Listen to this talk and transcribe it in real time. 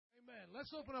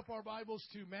Let's open up our Bibles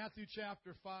to Matthew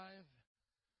chapter 5.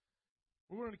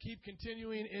 We're going to keep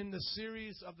continuing in the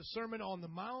series of the Sermon on the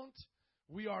Mount.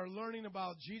 We are learning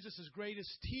about Jesus' greatest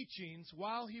teachings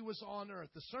while he was on earth.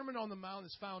 The Sermon on the Mount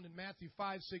is found in Matthew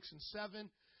 5, 6, and 7,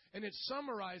 and it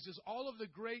summarizes all of the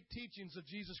great teachings of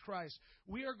Jesus Christ.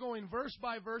 We are going verse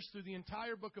by verse through the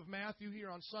entire book of Matthew here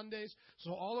on Sundays,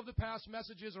 so all of the past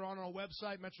messages are on our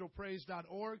website,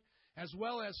 metropraise.org, as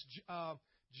well as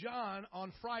John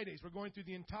on Fridays. We're going through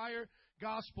the entire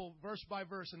gospel verse by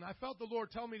verse. And I felt the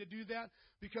Lord tell me to do that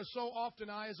because so often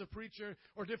I, as a preacher,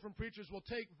 or different preachers, will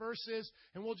take verses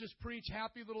and we'll just preach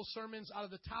happy little sermons out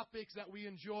of the topics that we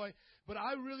enjoy. But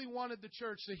I really wanted the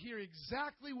church to hear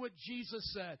exactly what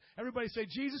Jesus said. Everybody say,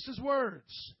 Jesus'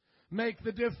 words make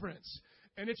the difference.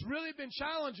 And it's really been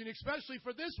challenging, especially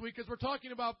for this week, because we're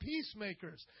talking about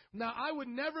peacemakers. Now, I would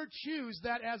never choose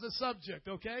that as a subject,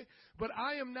 okay? But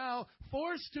I am now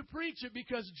forced to preach it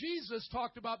because Jesus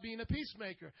talked about being a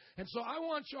peacemaker. And so I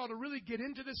want y'all to really get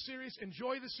into this series,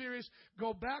 enjoy the series,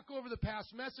 go back over the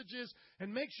past messages,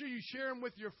 and make sure you share them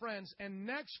with your friends. And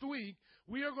next week,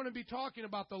 we are going to be talking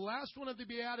about the last one of the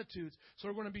Beatitudes. So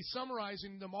we're going to be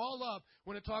summarizing them all up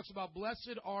when it talks about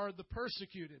blessed are the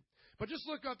persecuted. But just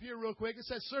look up here real quick. It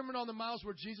says Sermon on the Mount,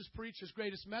 where Jesus preached his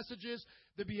greatest messages.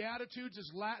 The Beatitudes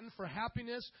is Latin for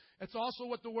happiness. It's also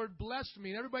what the word blessed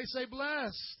means. Everybody say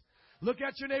blessed. Look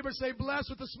at your neighbor, say blessed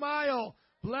with a smile.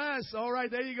 Bless. All right,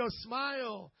 there you go.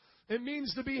 Smile. It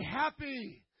means to be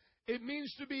happy. It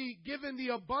means to be given the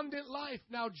abundant life.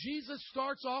 Now, Jesus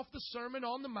starts off the Sermon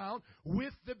on the Mount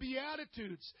with the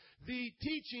Beatitudes, the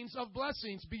teachings of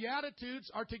blessings.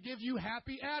 Beatitudes are to give you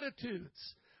happy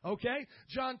attitudes. Okay?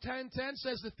 John 10:10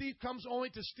 says the thief comes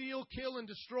only to steal, kill, and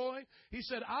destroy. He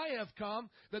said, I have come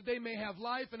that they may have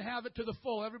life and have it to the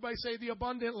full. Everybody say the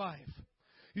abundant life.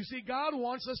 You see, God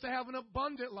wants us to have an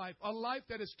abundant life, a life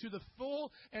that is to the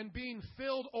full and being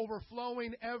filled,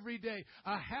 overflowing every day,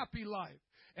 a happy life.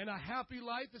 And a happy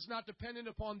life is not dependent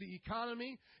upon the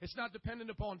economy. It's not dependent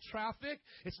upon traffic.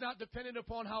 It's not dependent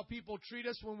upon how people treat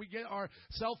us when we get our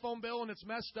cell phone bill and it's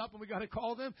messed up and we got to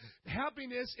call them.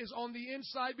 Happiness is on the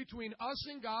inside between us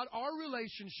and God, our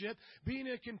relationship, being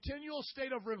in a continual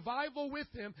state of revival with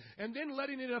Him, and then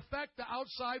letting it affect the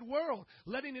outside world,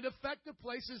 letting it affect the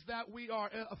places that we are,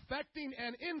 affecting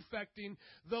and infecting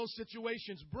those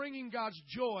situations, bringing God's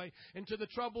joy into the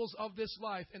troubles of this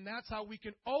life. And that's how we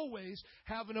can always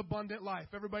have an abundant life.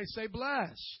 Everybody say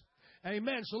blessed.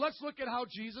 Amen. So let's look at how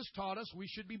Jesus taught us we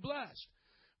should be blessed.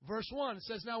 Verse 1, it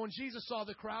says, Now when Jesus saw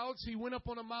the crowds, he went up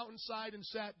on a mountainside and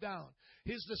sat down.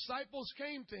 His disciples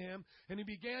came to him, and he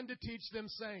began to teach them,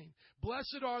 saying,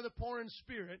 Blessed are the poor in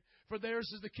spirit, for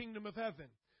theirs is the kingdom of heaven.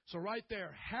 So right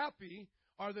there, happy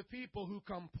are the people who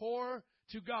come poor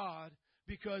to God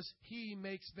because he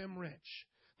makes them rich.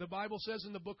 The Bible says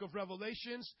in the book of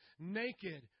Revelations,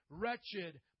 naked,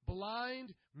 wretched,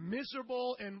 blind,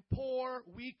 miserable, and poor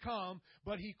we come,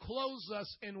 but he clothes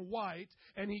us in white,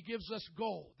 and he gives us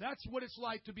gold. That's what it's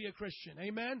like to be a Christian.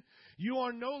 Amen? You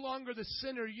are no longer the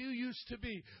sinner you used to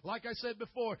be. Like I said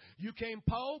before, you came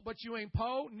po, but you ain't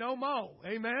po no mo.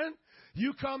 Amen?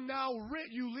 You come now rich.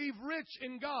 You leave rich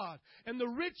in God. And the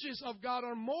riches of God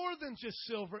are more than just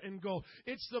silver and gold.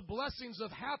 It's the blessings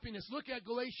of happiness. Look at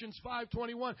Galatians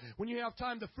 5:21. When you have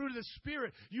time, the fruit of the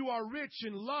Spirit, you are rich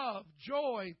in love,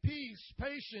 joy, peace,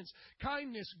 patience,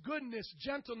 kindness, goodness,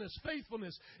 gentleness,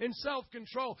 faithfulness, and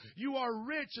self-control. You are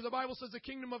rich. The Bible says the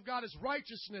kingdom of God is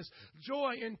righteousness,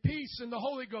 joy, and peace in the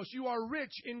Holy Ghost. You are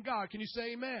rich in God. Can you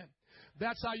say amen?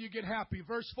 That's how you get happy.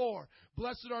 Verse 4,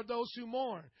 Blessed are those who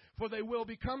mourn, for they will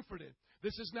be comforted.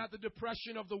 This is not the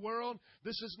depression of the world.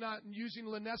 This is not using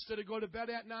Lunesta to go to bed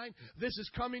at night. This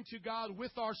is coming to God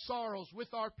with our sorrows,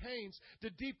 with our pains, the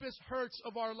deepest hurts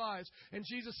of our lives. And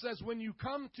Jesus says, when you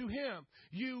come to Him,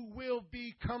 you will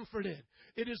be comforted.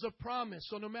 It is a promise.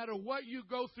 So no matter what you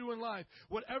go through in life,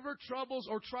 whatever troubles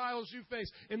or trials you face,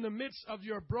 in the midst of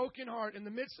your broken heart, in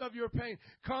the midst of your pain,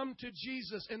 come to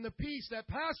Jesus, and the peace that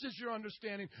passes your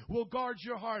understanding will guard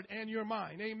your heart and your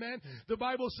mind. Amen? The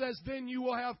Bible says, then you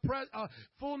will have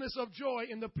fullness of joy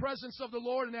in the presence of the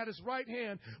Lord, and at His right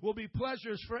hand will be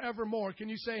pleasures forevermore. Can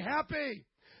you say happy?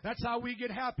 That's how we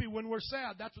get happy when we're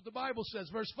sad. That's what the Bible says.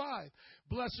 Verse 5,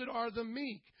 Blessed are the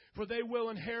meek, for they will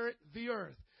inherit the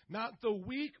earth. Not the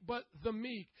weak, but the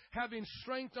meek. Having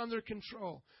strength under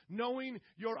control. Knowing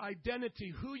your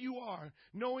identity, who you are.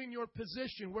 Knowing your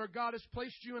position, where God has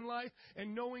placed you in life.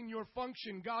 And knowing your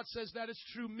function. God says that is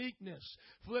true meekness.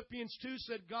 Philippians 2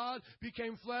 said God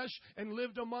became flesh and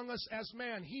lived among us as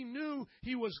man. He knew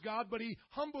He was God, but He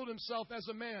humbled Himself as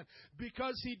a man.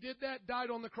 Because He did that,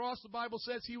 died on the cross, the Bible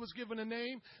says He was given a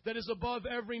name that is above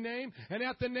every name. And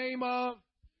at the name of,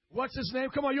 what's His name?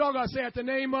 Come on, you all got to say, at the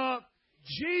name of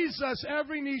Jesus,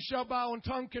 every knee shall bow and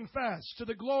tongue confess to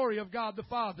the glory of God the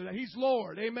Father, that He's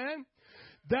Lord. Amen?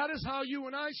 That is how you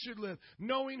and I should live,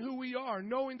 knowing who we are,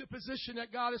 knowing the position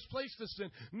that God has placed us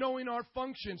in, knowing our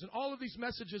functions. And all of these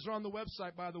messages are on the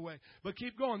website, by the way. But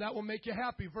keep going. That will make you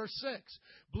happy. Verse 6,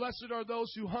 blessed are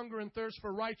those who hunger and thirst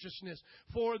for righteousness,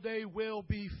 for they will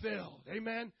be filled.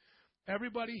 Amen?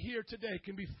 Everybody here today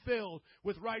can be filled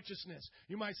with righteousness.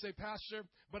 You might say, Pastor,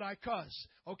 but I cuss.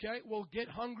 Okay, well, get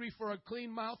hungry for a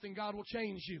clean mouth and God will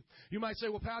change you. You might say,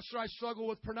 well, Pastor, I struggle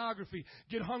with pornography.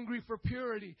 Get hungry for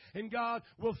purity and God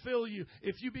will fill you.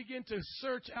 If you begin to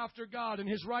search after God and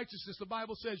His righteousness, the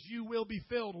Bible says you will be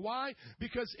filled. Why?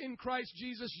 Because in Christ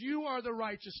Jesus, you are the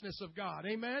righteousness of God.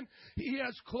 Amen? He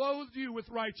has clothed you with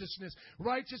righteousness.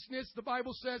 Righteousness, the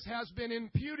Bible says, has been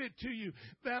imputed to you.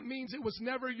 That means it was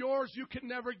never yours. You could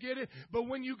never get it. But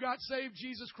when you got saved,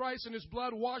 Jesus Christ and His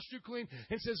blood washed you clean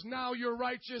and says, now you're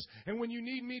righteous. And when you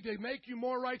need me to make you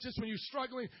more righteous, when you're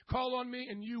struggling, call on me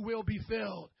and you will be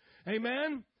filled.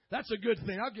 Amen? That's a good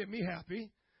thing. That'll get me happy.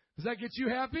 Does that get you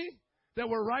happy? That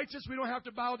we're righteous? We don't have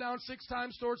to bow down 6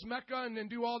 times towards Mecca and then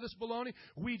do all this baloney.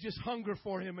 We just hunger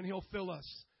for Him and He'll fill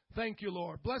us. Thank you,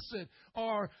 Lord. Blessed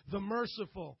are the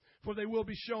merciful, for they will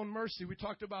be shown mercy. We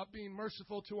talked about being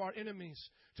merciful to our enemies,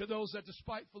 to those that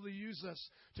despitefully use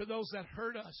us, to those that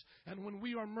hurt us. And when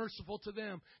we are merciful to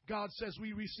them, God says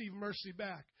we receive mercy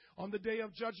back. On the day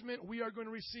of judgment, we are going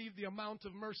to receive the amount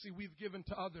of mercy we've given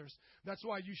to others. That's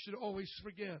why you should always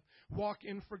forgive. Walk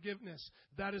in forgiveness.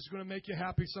 That is going to make you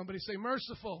happy. Somebody say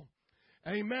merciful.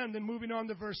 Amen. Then moving on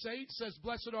to verse 8 says,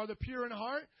 blessed are the pure in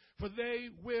heart, for they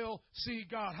will see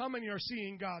God. How many are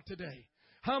seeing God today?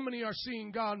 How many are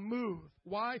seeing God move?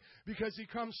 Why? Because He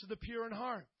comes to the pure in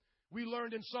heart. We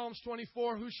learned in Psalms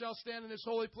 24, who shall stand in His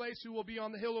holy place, who will be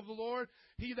on the hill of the Lord?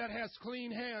 He that has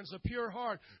clean hands, a pure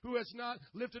heart, who has not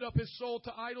lifted up his soul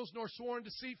to idols, nor sworn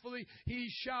deceitfully, he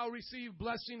shall receive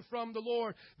blessing from the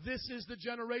Lord. This is the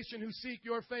generation who seek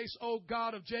your face, O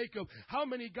God of Jacob. How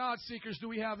many God seekers do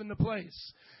we have in the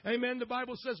place? Amen. The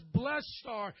Bible says, blessed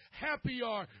are, happy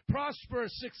are,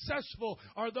 prosperous, successful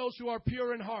are those who are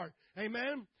pure in heart.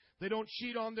 Amen. They don't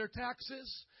cheat on their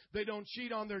taxes. They don't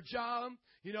cheat on their job.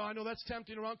 You know, I know that's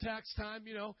tempting around tax time.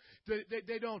 You know,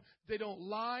 they don't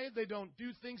lie. They don't do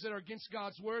things that are against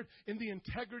God's word. In the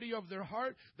integrity of their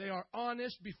heart, they are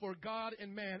honest before God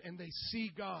and man, and they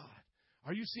see God.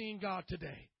 Are you seeing God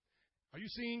today? Are you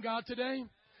seeing God today?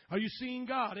 Are you seeing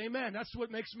God? Amen. That's what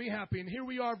makes me happy. And here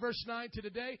we are, verse 9 to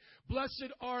today.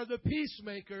 Blessed are the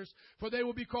peacemakers, for they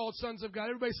will be called sons of God.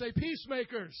 Everybody say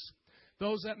peacemakers.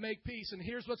 Those that make peace. And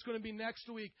here's what's going to be next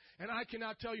week. And I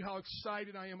cannot tell you how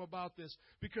excited I am about this.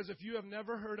 Because if you have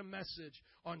never heard a message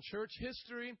on church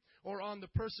history or on the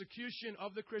persecution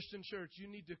of the Christian church, you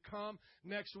need to come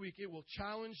next week. It will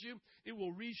challenge you. It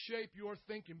will reshape your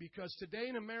thinking. Because today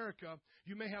in America,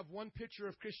 you may have one picture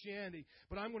of Christianity.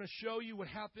 But I'm going to show you what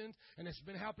happened. And it's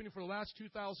been happening for the last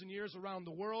 2,000 years around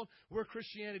the world. Where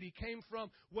Christianity came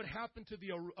from. What happened to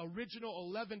the original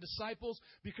 11 disciples.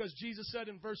 Because Jesus said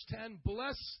in verse 10,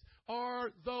 blessed are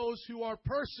those who are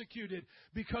persecuted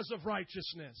because of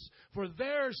righteousness, for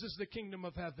theirs is the kingdom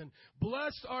of heaven.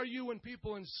 Blessed are you when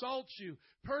people insult you,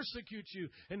 persecute you,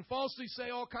 and falsely say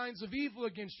all kinds of evil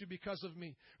against you because of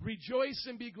me. Rejoice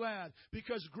and be glad,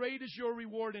 because great is your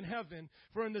reward in heaven.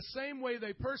 For in the same way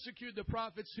they persecuted the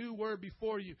prophets who were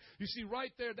before you. You see,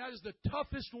 right there, that is the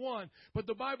toughest one, but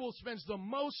the Bible spends the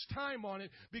most time on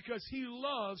it because He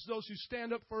loves those who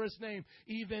stand up for His name,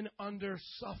 even under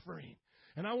suffering.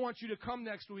 And I want you to come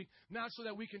next week, not so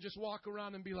that we can just walk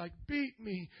around and be like, beat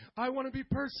me. I want to be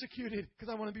persecuted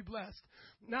because I want to be blessed.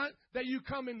 Not that you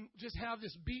come and just have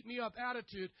this beat me up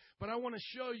attitude, but I want to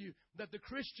show you that the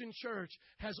Christian church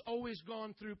has always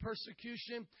gone through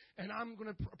persecution, and I'm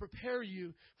going to prepare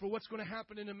you for what's going to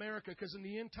happen in America, because in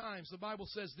the end times, the Bible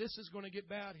says this is going to get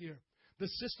bad here. The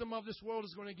system of this world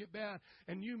is going to get bad,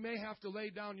 and you may have to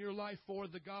lay down your life for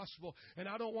the gospel. And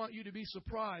I don't want you to be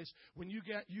surprised when you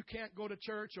can't go to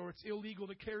church or it's illegal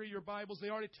to carry your Bibles. They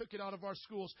already took it out of our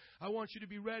schools. I want you to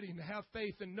be ready and have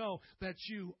faith and know that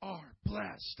you are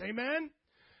blessed. Amen?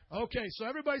 Okay, so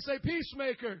everybody say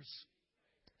peacemakers.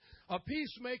 A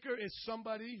peacemaker is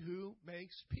somebody who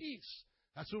makes peace.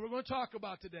 That's what we're going to talk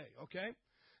about today, okay?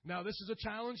 Now, this is a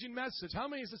challenging message. How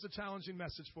many is this a challenging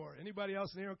message for? Anybody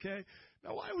else in here, okay?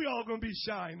 Now, why are we all going to be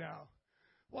shy now?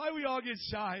 Why we all get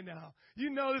shy now? You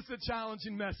know this is a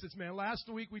challenging message, man. Last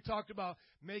week we talked about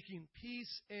making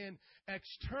peace in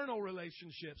external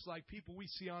relationships, like people we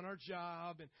see on our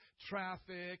job and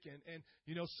traffic and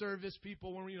service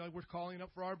people when we're calling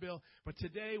up for our bill. But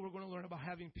today we're going to learn about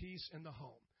having peace in the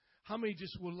home. How many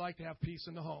just would like to have peace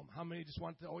in the home? How many just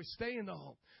want to always stay in the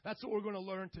home? That's what we're going to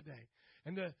learn today.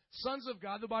 And the sons of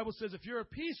God, the Bible says, if you're a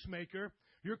peacemaker,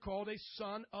 you're called a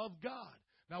son of God.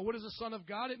 Now, what is a son of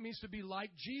God? It means to be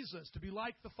like Jesus, to be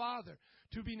like the Father,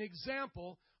 to be an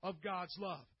example of God's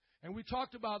love. And we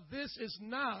talked about this is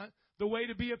not the way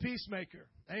to be a peacemaker.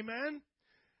 Amen?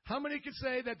 How many could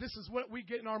say that this is what we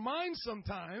get in our minds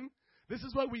sometime? This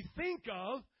is what we think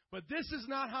of, but this is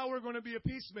not how we're going to be a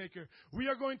peacemaker. We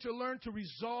are going to learn to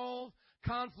resolve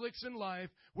conflicts in life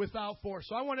without force.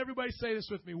 So I want everybody to say this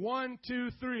with me. 1, 2,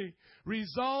 3.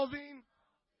 Resolving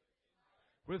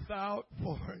without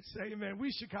force. Amen.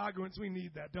 We Chicagoans, we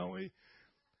need that, don't we?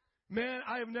 Man,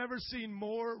 I have never seen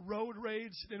more road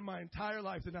rage in my entire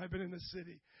life than I've been in this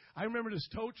city. I remember this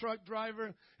tow truck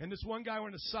driver and this one guy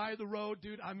on the side of the road,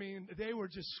 dude. I mean, they were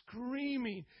just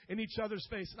screaming in each other's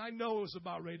face, and I know it was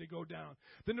about ready to go down.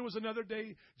 Then there was another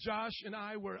day, Josh and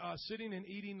I were sitting and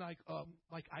eating like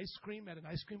ice cream at an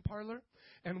ice cream parlor,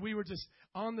 and we were just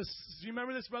on this. Do you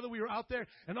remember this, brother? We were out there,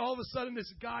 and all of a sudden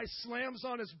this guy slams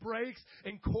on his brakes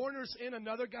and corners in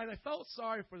another guy, and I felt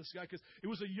sorry for this guy because it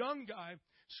was a young guy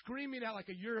screaming out like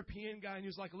a European guy, and he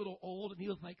was like a little old, and he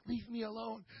was like, leave me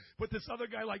alone. But this other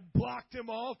guy like blocked him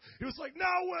off. He was like,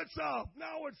 now what's up?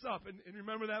 Now what's up? And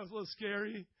remember that was a little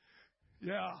scary?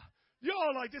 Yeah.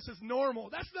 Y'all like, this is normal.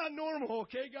 That's not normal,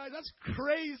 okay, guys? That's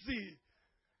crazy.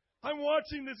 I'm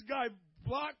watching this guy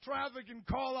block traffic and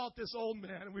call out this old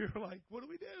man, and we were like, what do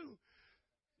we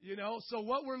do? So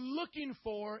what we're looking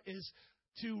for is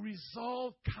to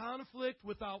resolve conflict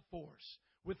without force,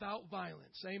 without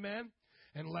violence. Amen?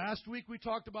 And last week we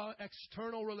talked about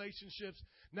external relationships.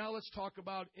 Now let's talk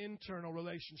about internal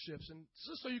relationships. And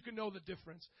just so you can know the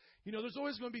difference. There's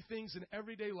always going to be things in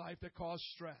everyday life that cause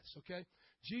stress, okay?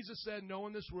 Jesus said, no,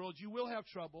 in this world you will have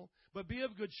trouble, but be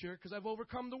of good cheer because I've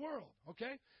overcome the world,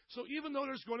 okay? So even though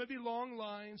there's going to be long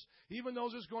lines, even though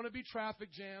there's going to be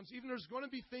traffic jams, even there's going to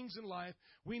be things in life,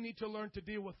 we need to learn to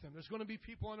deal with them. There's going to be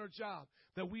people on our job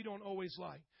that we don't always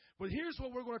like. But here's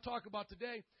what we're going to talk about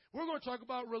today. We're going to talk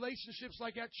about relationships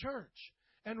like at church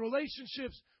and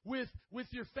relationships with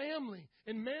your family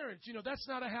and marriage. That's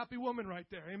not a happy woman right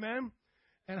there. Amen?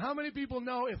 And how many people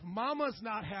know if mama's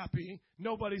not happy,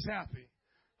 nobody's happy?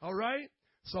 All right?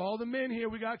 So all the men here,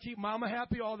 we got to keep mama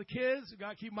happy. All the kids, we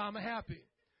got to keep mama happy.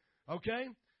 Okay?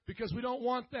 Because we don't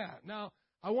want that. Now,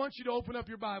 I want you to open up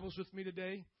your Bibles with me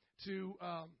today to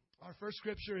our first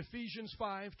scripture, Ephesians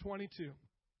 5:22.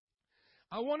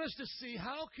 I want us to see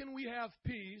how can we have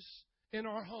peace in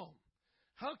our home?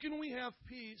 How can we have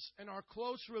peace in our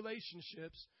close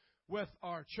relationships with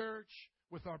our church,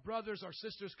 with our brothers, our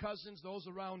sisters, cousins, those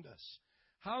around us?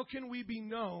 How can we be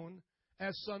known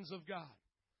as sons of God?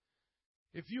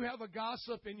 If you have a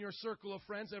gossip in your circle of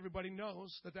friends, everybody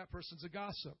knows that person's a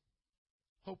gossip.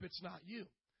 Hope it's not you.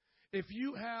 If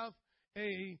you have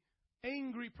a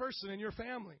angry person in your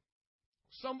family,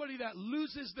 somebody that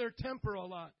loses their temper a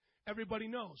lot, everybody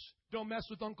knows. Don't mess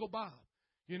with Uncle Bob.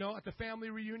 At the family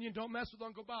reunion, don't mess with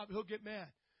Uncle Bob. He'll get mad.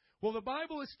 Well, the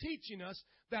Bible is teaching us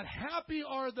that happy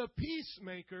are the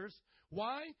peacemakers.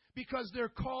 Why? Because they're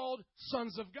called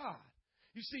sons of God.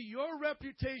 You see, your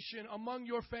reputation among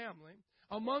your family,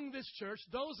 among this church,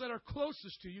 those that are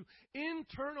closest to you,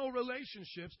 internal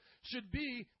relationships should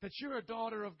be that you're a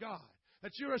daughter of God,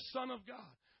 that you're a son of God,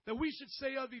 that we should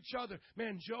say of each other,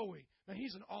 man, Joey, man,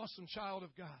 he's an awesome child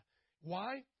of God.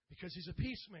 Why? Because he's a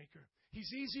peacemaker.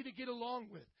 He's easy to get along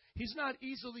with. He's not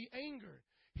easily angered.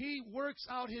 He works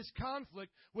out his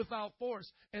conflict without force.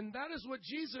 And that is what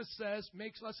Jesus says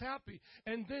makes us happy.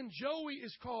 And then Joey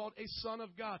is called a son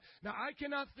of God. Now, I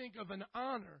cannot think of an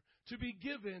honor to be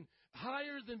given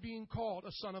higher than being called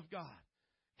a son of God.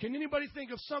 Can anybody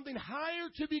think of something higher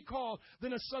to be called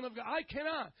than a son of God? I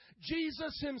cannot.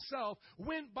 Jesus himself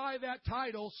went by that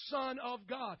title, Son of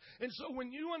God. And so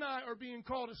when you and I are being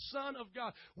called a son of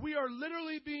God, we are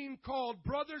literally being called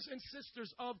brothers and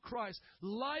sisters of Christ,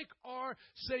 like our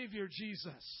Savior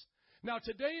Jesus. Now,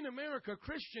 today in America,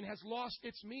 Christian has lost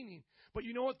its meaning. But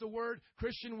you know what the word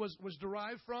Christian was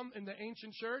derived from in the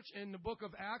ancient church, in the book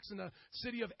of Acts, in the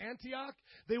city of Antioch?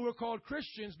 They were called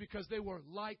Christians because they were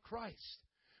like Christ.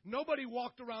 Nobody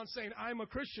walked around saying, I'm a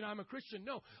Christian, I'm a Christian.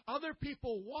 No, other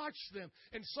people watched them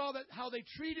and saw that how they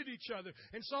treated each other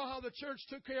and saw how the church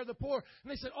took care of the poor.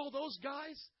 And they said, oh, those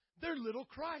guys, they're little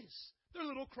Christ. They're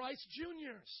little Christ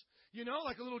juniors. You know,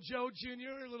 like a little Joe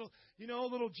Jr., a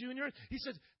little junior.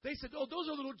 They said, oh, those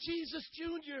are little Jesus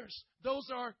Juniors. Those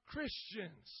are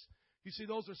Christians. You see,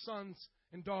 those are sons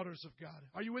and daughters of God.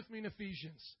 Are you with me in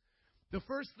Ephesians? The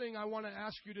first thing I want to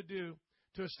ask you to do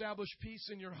to establish peace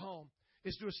in your home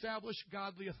is to establish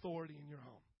godly authority in your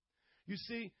home. You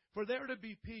see, for there to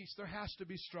be peace, there has to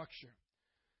be structure.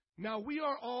 Now, we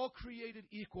are all created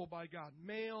equal by God,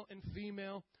 male and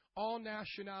female, all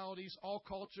nationalities, all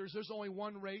cultures. There's only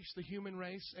one race, the human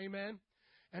race, amen?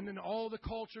 And then all the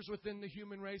cultures within the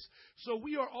human race. So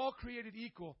we are all created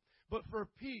equal. But for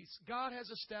peace, God has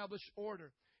established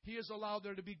order. He has allowed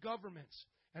there to be governments.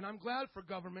 And I'm glad for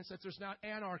governments that there's not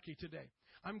anarchy today.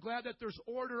 I'm glad that there's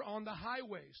order on the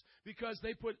highways because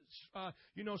they put,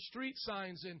 street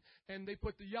signs in and they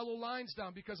put the yellow lines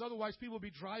down because otherwise people will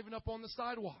be driving up on the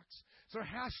sidewalks. So there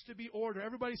has to be order.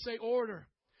 Everybody say order.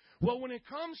 Well, when it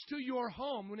comes to your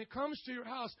home, when it comes to your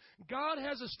house, God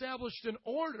has established an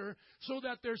order so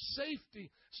that there's safety,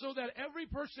 so that every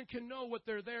person can know what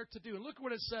they're there to do. And look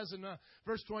what it says in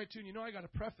verse 22. And you know I got to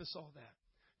preface all that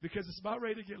because it's about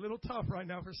ready to get a little tough right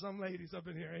now for some ladies up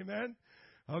in here. Amen?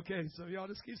 Okay, so y'all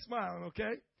just keep smiling,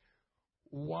 okay?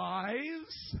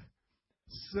 Wives,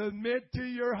 submit to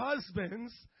your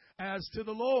husbands as to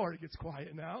the Lord. It gets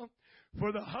quiet now.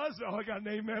 For the husband, I got an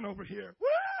amen over here.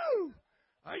 Woo!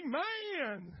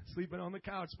 Amen. Sleeping on the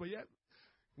couch, but yet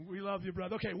we love you,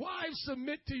 brother. Okay, wives,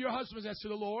 submit to your husbands as to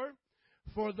the Lord.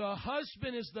 For the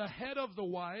husband is the head of the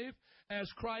wife,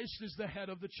 as Christ is the head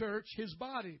of the church, his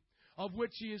body, of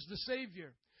which he is the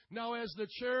Savior. Now, as the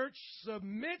church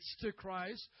submits to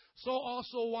Christ, so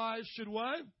also wives should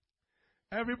what?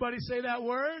 Everybody say that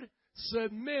word.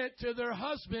 Submit to their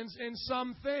husbands in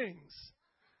some things.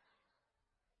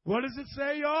 What does it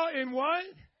say, y'all? In what?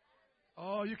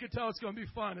 Oh, you can tell it's going to be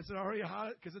fun. Is it already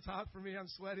hot? Because it's hot for me. I'm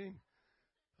sweating.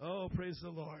 Oh, praise the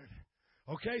Lord.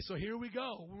 Okay, so here we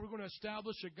go. When we're going to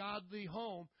establish a godly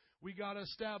home, we got to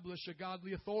establish a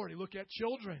godly authority. Look at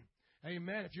children.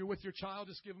 Amen. If you're with your child,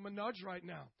 just give them a nudge right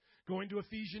now. Going to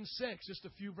Ephesians 6, just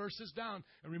a few verses down.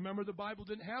 And remember, the Bible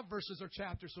didn't have verses or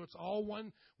chapters, so it's all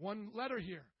one letter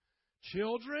here.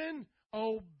 Children,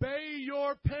 obey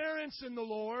your parents in the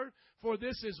Lord, for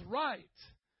this is right.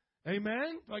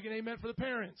 Amen? Do I get an amen for the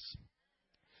parents?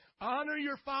 Honor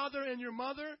your father and your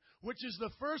mother, which is the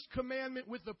first commandment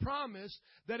with the promise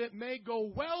that it may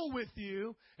go well with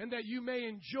you and that you may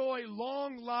enjoy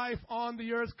long life on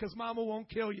the earth because mama won't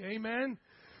kill you. Amen?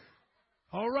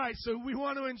 All right, so we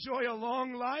want to enjoy a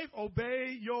long life.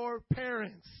 Obey your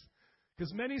parents.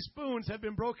 Because many spoons have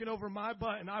been broken over my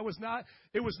butt and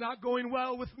it was not going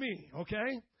well with me,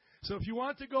 okay? So if you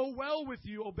want to go well with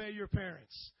you, obey your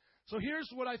parents. So here's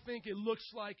what I think it looks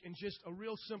like in just a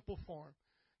real simple form.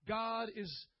 God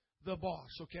is the boss,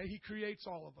 okay? He creates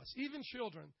all of us. Even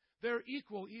children, they're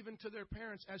equal even to their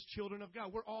parents as children of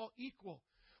God. We're all equal.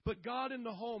 But God in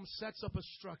the home sets up a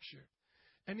structure.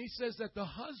 And he says that the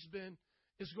husband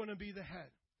is going to be the head.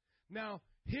 Now,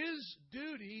 his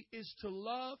duty is to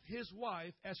love his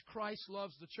wife as Christ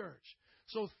loves the church.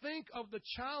 So think of the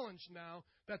challenge now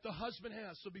that the husband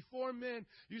has. So before men,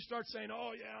 you start saying,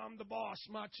 oh, yeah, I'm the boss,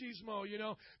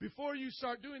 machismo, Before you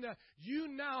start doing that, you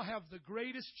now have the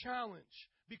greatest challenge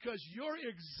because your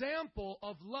example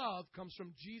of love comes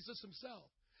from Jesus himself.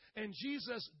 And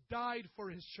Jesus died for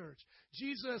his church.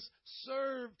 Jesus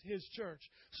served his church.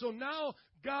 So now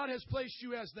God has placed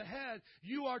you as the head.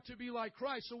 You are to be like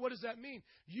Christ. So what does that mean?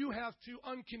 You have to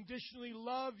unconditionally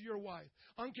love your wife,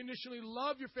 unconditionally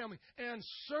love your family, and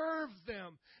serve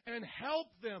them, and help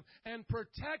them, and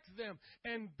protect them,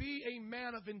 and be a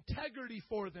man of integrity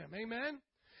for them. Amen?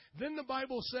 Then the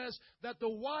Bible says that the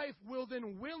wife will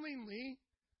then willingly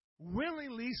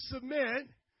submit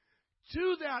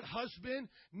to that husband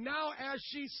now as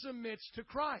she submits to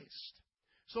Christ.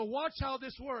 So watch how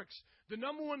this works. The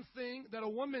number one thing that a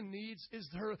woman needs is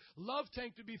her love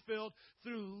tank to be filled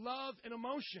through love and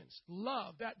emotions.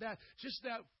 Love, that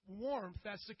warmth,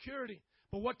 that security.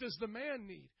 But what does the man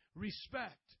need?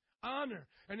 Respect, honor,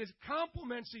 and it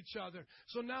complements each other.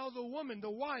 So now the woman, the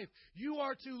wife, you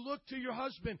are to look to your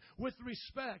husband with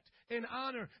respect and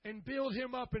honor and build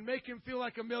him up and make him feel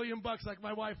like $1 million like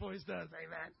my wife always does.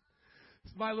 Amen.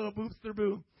 It's my little boopster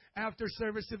boo. After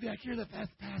service, she'll be like, you're the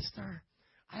best pastor.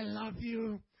 I love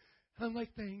you. And I'm like,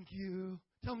 thank you.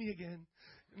 Tell me again.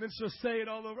 And then she'll say it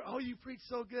all over. Oh, you preach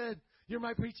so good. You're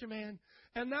my preacher man.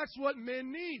 And that's what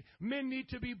men need. Men need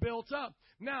to be built up.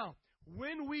 Now,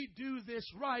 when we do this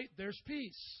right, there's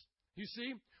peace. You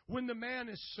see, when the man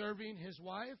is serving his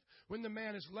wife, when the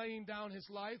man is laying down his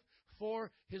life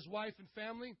for his wife and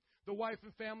family, the wife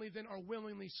and family then are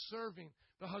willingly serving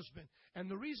the husband. And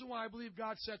the reason why I believe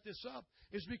God set this up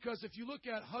is because if you look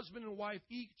at husband and wife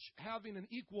each having an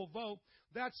equal vote,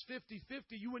 that's 50-50.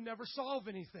 You would never solve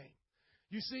anything.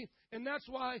 You see, and that's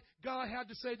why God had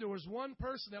to say there was one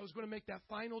person that was going to make that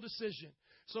final decision.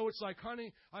 So it's like,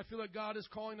 honey, I feel like God is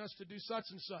calling us to do such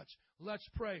and such. Let's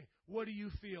pray. What do you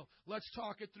feel? Let's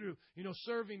talk it through,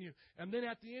 serving you. And then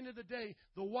at the end of the day,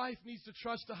 the wife needs to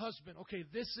trust the husband. Okay,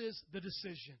 this is the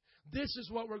decision. This is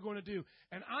what we're going to do.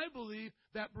 And I believe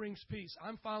that brings peace.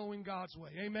 I'm following God's way.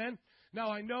 Amen? Now,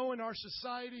 I know in our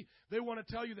society, they want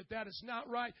to tell you that that is not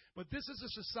right, but this is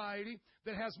a society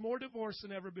that has more divorce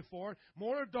than ever before,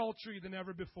 more adultery than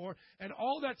ever before, and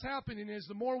all that's happening is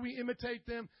the more we imitate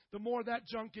them, the more that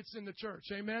junk gets in the church.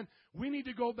 Amen? We need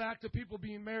to go back to people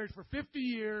being married for 50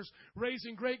 years,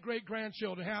 raising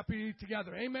great-great-grandchildren happy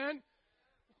together. Amen?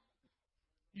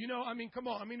 Come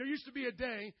on. There used to be a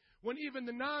day when even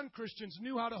the non-Christians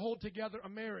knew how to hold together a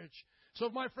marriage. So,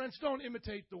 my friends, don't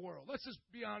imitate the world. Let's just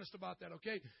be honest about that,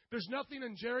 okay? There's nothing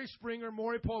in Jerry Springer,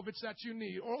 Maury Povich that you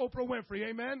need, or Oprah Winfrey,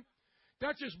 amen?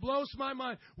 That just blows my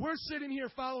mind. We're sitting here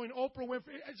following Oprah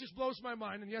Winfrey. It just blows my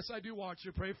mind. And yes, I do watch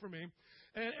her. Pray for me.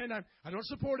 And I don't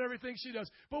support everything she does.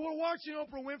 But we're watching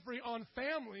Oprah Winfrey on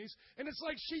families, and it's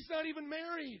like she's not even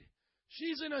married.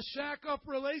 She's in a shack-up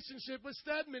relationship with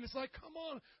Stedman. It's like, come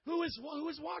on, who is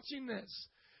watching this?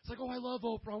 It's like, oh, I love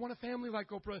Oprah. I want a family like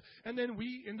Oprah. And then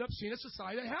we end up seeing a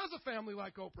society that has a family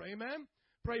like Oprah. Amen?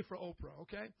 Pray for Oprah,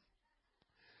 okay?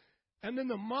 And then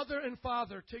the mother and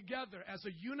father together as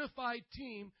a unified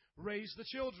team raise the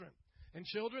children. And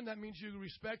children, that means you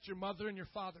respect your mother and your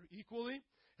father equally.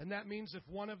 And that means if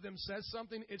one of them says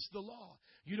something, it's the law.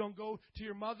 You don't go to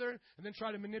your mother and then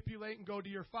try to manipulate and go to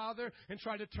your father and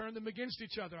try to turn them against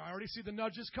each other. I already see the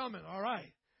nudges coming. All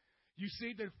right. You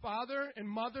see that father and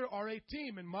mother are a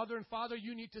team. And mother and father,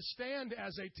 you need to stand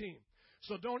as a team.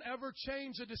 So don't ever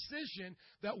change a decision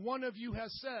that one of you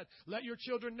has said. Let your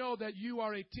children know that you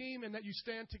are a team and that you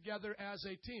stand together as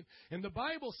a team. And the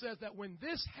Bible says that when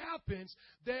this happens,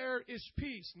 there is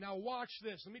peace. Now watch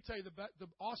this. Let me tell you the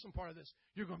awesome part of this.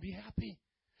 You're going to be happy.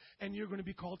 And you're going to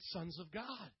be called sons of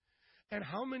God. And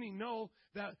how many know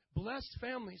that blessed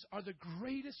families are the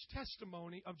greatest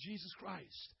testimony of Jesus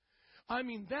Christ?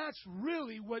 That's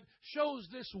really what shows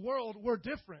this world we're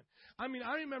different. I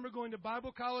remember going to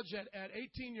Bible college at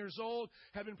 18 years old,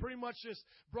 having pretty much just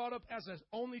brought up as an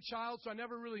only child, so I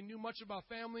never really knew much about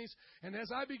families. And as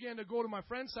I began to go to my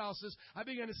friends' houses, I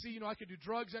began to see, I could do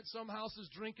drugs at some houses,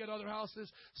 drink at other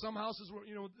houses. Some houses where,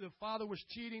 the father was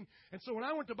cheating. And so when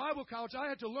I went to Bible college, I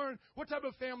had to learn what type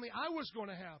of family I was going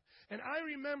to have. And I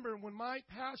remember when my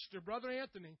pastor, Brother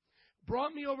Anthony,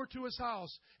 brought me over to his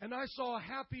house, and I saw a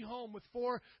happy home with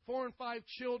four and five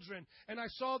children, and I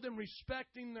saw them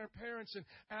respecting their parents. And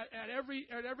at every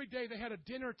day they had a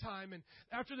dinner time, and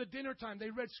after the dinner time they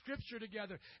read Scripture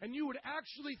together. And you would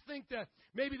actually think that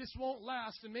maybe this won't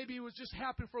last, and maybe it was just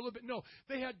happen for a little bit. No,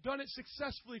 they had done it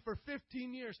successfully for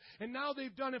 15 years, and now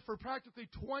they've done it for practically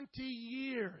 20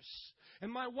 years.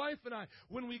 And my wife and I,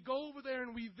 when we go over there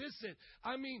and we visit,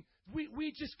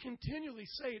 we just continually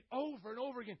say it over and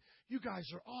over again. You guys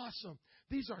are awesome.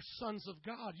 These are sons of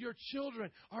God. Your children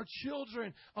are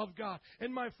children of God.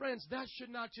 And my friends, that should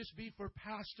not just be for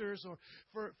pastors or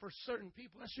for certain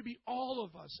people. That should be all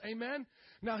of us. Amen?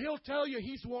 Now, he'll tell you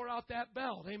he's wore out that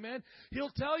belt. Amen?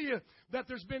 He'll tell you that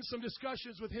there's been some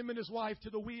discussions with him and his wife to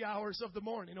the wee hours of the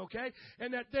morning, okay?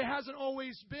 And that there hasn't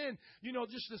always been,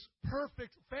 just this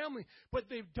perfect family. But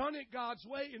they've done it God's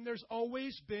way, and there's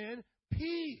always been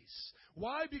peace.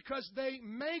 Why? Because they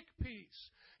make peace.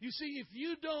 You see, if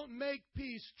you don't make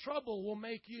peace, trouble will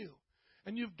make you.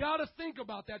 And you've got to think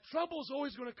about that. Trouble is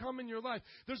always going to come in your life.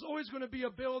 There's always going to be a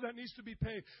bill that needs to be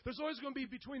paid. There's always going to be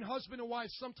between husband and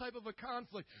wife some type of a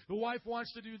conflict. The wife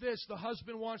wants to do this. The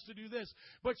husband wants to do this.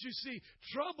 But you see,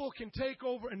 trouble can take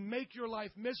over and make your life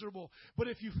miserable. But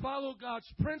if you follow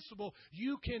God's principle,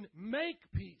 you can make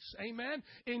peace. Amen?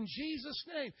 In Jesus'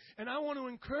 name. And I want to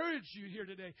encourage you here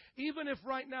today, even if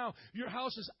right now your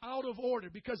house is out of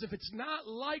order, because if it's not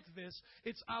like this,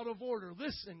 it's out of order.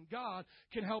 Listen, God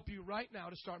can help you right now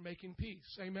to start making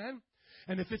peace. Amen?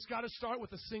 And if it's got to start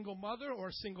with a single mother or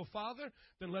a single father,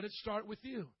 then let it start with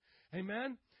you.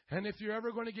 Amen? And if you're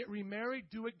ever going to get remarried,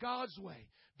 do it God's way.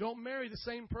 Don't marry the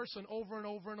same person over and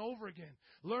over and over again.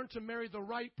 Learn to marry the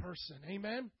right person.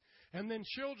 Amen? And then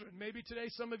children, maybe today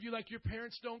some of you, like your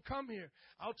parents, don't come here.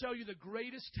 I'll tell you the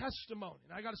greatest testimony.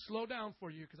 And I got to slow down for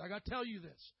you because I got to tell you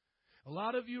this. A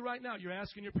lot of you right now, you're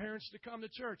asking your parents to come to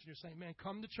church. And you're saying, man,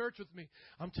 come to church with me.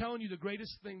 I'm telling you, the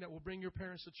greatest thing that will bring your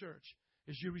parents to church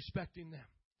is you respecting them.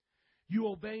 You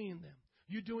obeying them.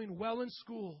 You doing well in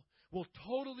school will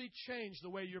totally change the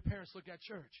way your parents look at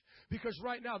church. Because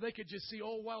right now they could just see,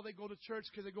 oh, wow, they go to church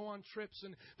because they go on trips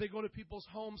and they go to people's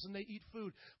homes and they eat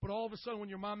food. But all of a sudden when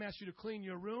your mom asks you to clean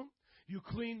your room, you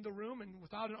clean the room and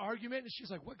without an argument, and she's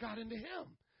like, what got into him?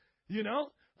 You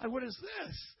know? Like, what is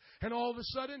this? And all of a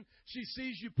sudden she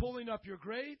sees you pulling up your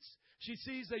grades. She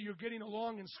sees that you're getting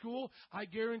along in school. I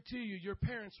guarantee you, your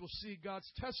parents will see God's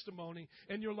testimony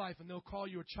in your life, and they'll call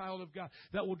you a child of God.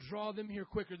 That will draw them here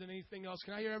quicker than anything else.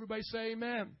 Can I hear everybody say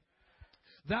amen?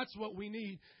 That's what we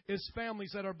need, is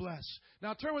families that are blessed.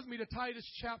 Now turn with me to Titus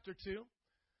chapter 2.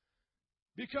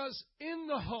 Because in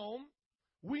the home,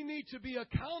 we need to be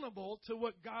accountable to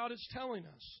what God is telling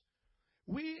us.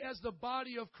 We, as the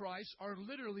body of Christ, are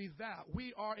literally that.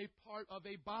 We are a part of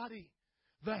a body.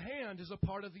 The hand is a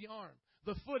part of the arm.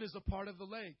 The foot is a part of the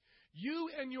leg.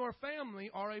 You and your family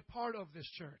are a part of this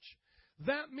church.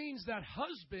 That means that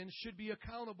husbands should be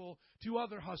accountable to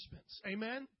other husbands.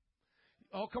 Amen?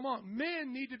 Oh, come on.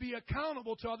 Men need to be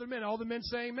accountable to other men. All the men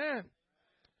say amen.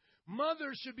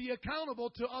 Mothers should be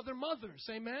accountable to other mothers.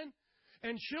 Amen?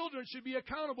 And children should be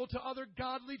accountable to other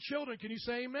godly children. Can you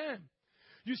say amen?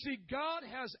 You see, God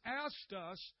has asked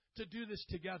us to do this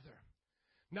together.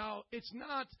 Now, it's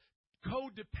not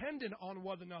codependent on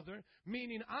one another,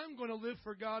 meaning I'm going to live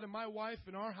for God and my wife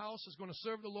and our house is going to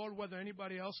serve the Lord whether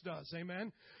anybody else does.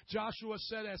 Amen. Joshua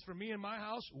said, as for me and my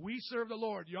house, we serve the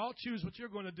Lord. Y'all choose what you're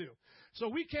going to do. So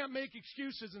we can't make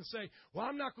excuses and say, well,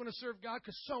 I'm not going to serve God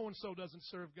because so-and-so doesn't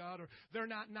serve God or they're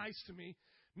not nice to me.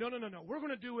 No. We're going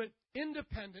to do it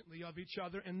independently of each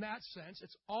other in that sense.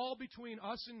 It's all between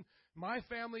us and my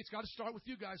family. It's got to start with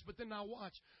you guys. But then now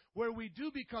watch. Where we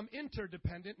do become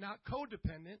interdependent, not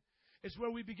codependent, is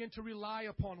where we begin to rely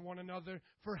upon one another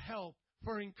for help,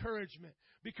 for encouragement.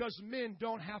 Because men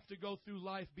don't have to go through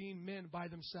life being men by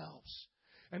themselves.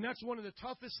 And that's one of the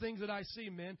toughest things that I see,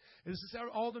 men, is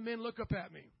all the men look up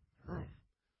at me.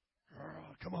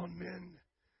 Come on, men.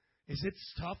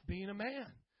 It's tough being a man.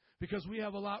 Because we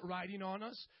have a lot riding on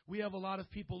us. We have a lot of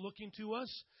people looking to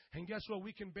us. And guess what?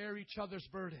 We can bear each other's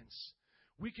burdens.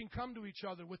 We can come to each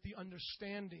other with the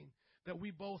understanding that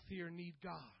we both here need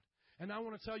God. And I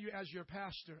want to tell you, as your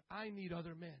pastor, I need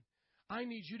other men. I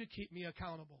need you to keep me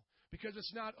accountable. Because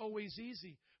it's not always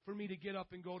easy for me to get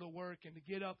up and go to work and to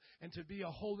get up and to be a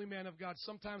holy man of God.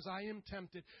 Sometimes I am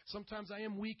tempted. Sometimes I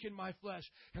am weak in my flesh.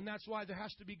 And that's why there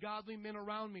has to be godly men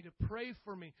around me to pray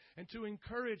for me and to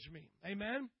encourage me.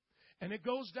 Amen? And it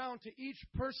goes down to each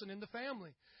person in the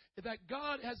family that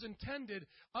God has intended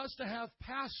us to have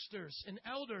pastors and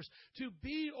elders to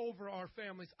be over our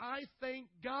families. I thank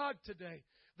God today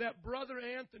that Brother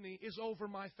Anthony is over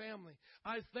my family.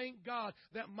 I thank God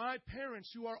that my parents,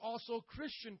 who are also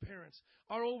Christian parents,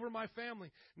 are over my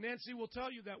family. Nancy will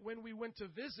tell you that when we went to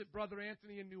visit Brother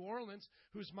Anthony in New Orleans,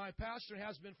 who's my pastor,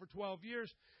 has been for 12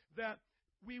 years, that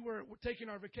we were taking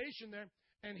our vacation there.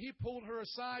 And he pulled her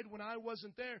aside when I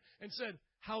wasn't there and said,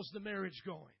 how's the marriage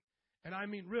going? And I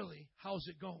mean, really, how's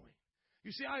it going?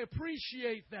 You see, I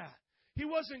appreciate that. He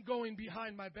wasn't going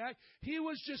behind my back. He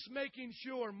was just making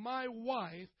sure my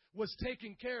wife was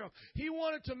taken care of. He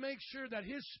wanted to make sure that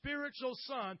his spiritual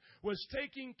son was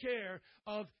taking care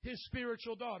of his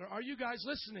spiritual daughter. Are you guys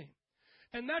listening?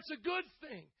 And that's a good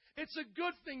thing. It's a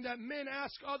good thing that men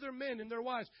ask other men and their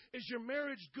wives, is your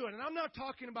marriage good? And I'm not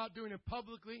talking about doing it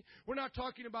publicly. We're not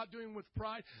talking about doing it with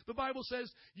pride. The Bible says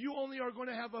you only are going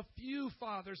to have a few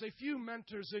fathers, a few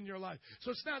mentors in your life.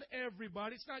 So it's not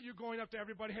everybody. It's not you going up to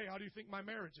everybody, hey, how do you think my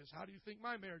marriage is? How do you think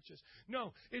my marriage is?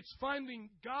 No, it's finding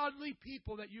godly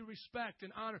people that you respect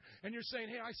and honor. And you're saying,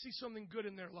 hey, I see something good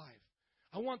in their life.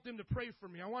 I want them to pray for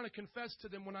me. I want to confess to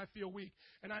them when I feel weak.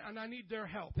 And I need their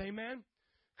help. Amen?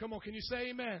 Come on, can you say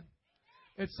amen?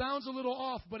 It sounds a little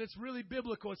off, but it's really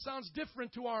biblical. It sounds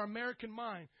different to our American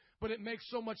mind, but it makes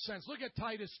so much sense. Look at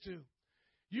Titus 2.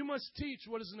 You must teach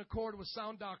what is in accord with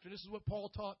sound doctrine. This is what Paul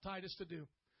taught Titus to do.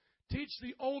 Teach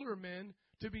the older men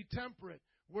to be temperate,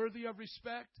 worthy of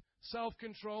respect,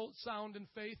 self-control, sound in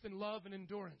faith and love and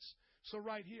endurance. So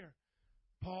right here,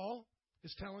 Paul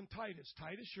is telling Titus,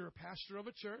 you're a pastor of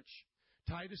a church.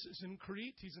 Titus is in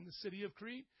Crete. He's in the city of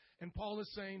Crete. And Paul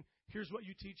is saying, here's what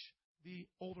you teach the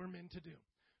older men to do.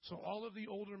 So all of the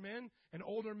older men, and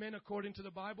older men according to the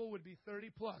Bible would be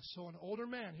 30 plus. So an older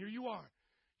man, here you are.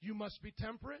 You must be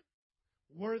temperate,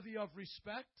 worthy of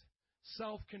respect,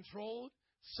 self-controlled,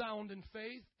 sound in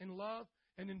faith, in love,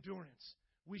 and endurance.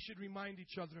 We should remind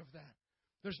each other of that.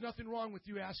 There's nothing wrong with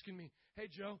you asking me, hey,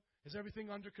 Joe, is everything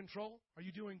under control? Are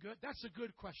you doing good? That's a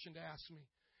good question to ask me.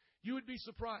 You would be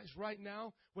surprised right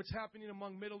now what's happening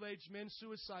among middle-aged men.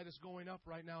 Suicide is going up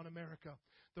right now in America.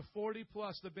 The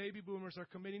 40-plus, the baby boomers, are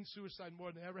committing suicide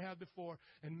more than they ever have before,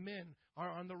 and men are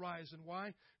on the rise. And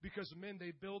why? Because men,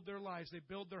 they build their lives. They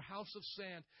build their house of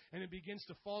sand, and it begins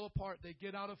to fall apart. They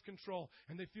get out of control,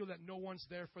 and they feel that no one's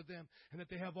there for them, and that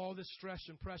they have all this stress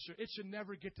and pressure. It should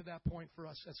never get to that point for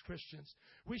us as Christians.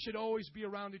 We should always be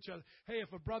around each other. Hey,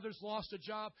 if a brother's lost a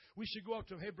job, we should go up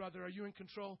to him. Hey, brother, are you in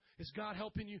control? Is God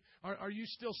helping you? Are you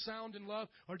still sound in love?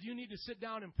 Or do you need to sit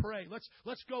down and pray?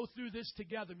 Let's go through this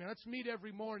together, man. Let's meet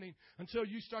every morning until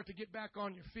you start to get back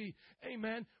on your feet.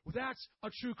 Amen. Well, that's a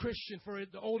true Christian for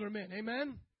the older men.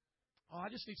 Amen. Oh, I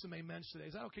just need some amens today.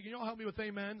 Is that okay? Can you all help me with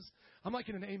amens? I'm like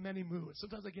in an amen-y mood.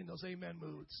 Sometimes I get in those amen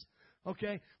moods.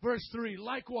 Okay. Verse 3.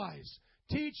 Likewise,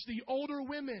 teach the older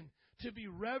women to be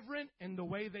reverent in the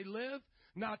way they live,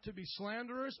 not to be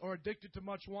slanderers or addicted to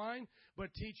much wine,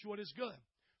 but teach what is good.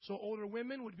 So older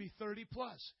women would be 30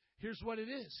 plus. Here's what it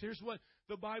is. Here's what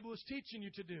the Bible is teaching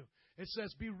you to do. It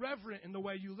says be reverent in the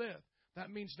way you live.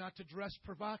 That means not to dress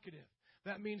provocative.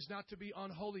 That means not to be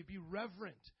unholy. Be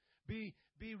reverent.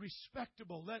 Be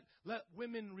respectable. Let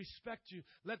women respect you.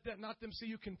 Let not them see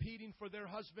you competing for their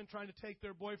husband, trying to take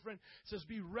their boyfriend. It says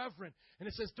be reverent. And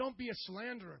it says don't be a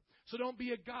slanderer. So don't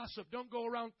be a gossip. Don't go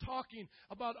around talking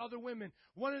about other women.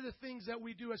 One of the things that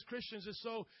we do as Christians is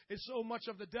so much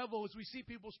of the devil is we see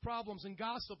people's problems and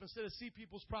gossip instead of see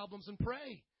people's problems and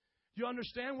pray. You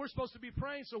understand? We're supposed to be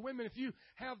praying. So women, if you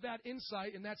have that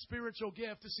insight and that spiritual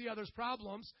gift to see others'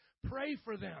 problems, pray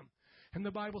for them. And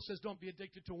the Bible says don't be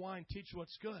addicted to wine. Teach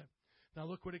what's good. Now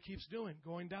look what it keeps doing.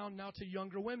 Going down now to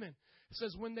younger women. It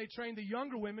says when they train the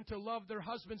younger women to love their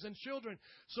husbands and children.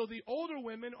 So the older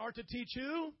women are to teach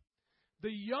who? The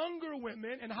younger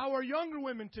women. And how are younger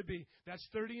women to be? That's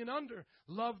 30 and under.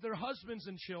 Love their husbands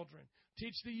and children.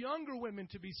 Teach the younger women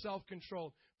to be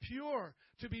self-controlled, pure,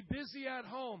 to be busy at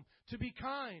home, to be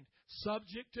kind,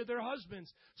 subject to their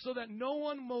husbands, so that no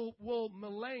one will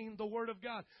malign the word of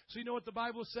God. So you know what the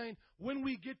Bible is saying? When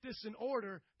we get this in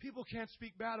order, people can't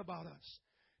speak bad about us.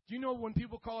 Do you know when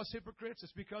people call us hypocrites,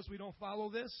 it's because we don't follow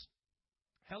this?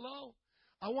 Hello?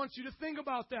 I want you to think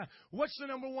about that. What's the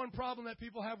number one problem that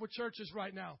people have with churches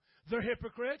right now? They're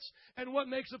hypocrites. And what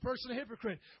makes a person a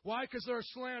hypocrite? Why? Because they're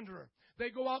a slanderer. They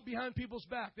go out behind people's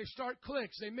back. They start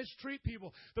cliques. They mistreat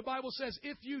people. The Bible says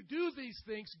if you do these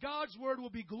things, God's word will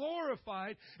be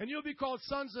glorified and you'll be called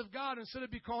sons of God instead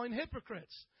of be calling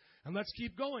hypocrites. And let's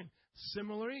keep going.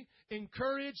 Similarly,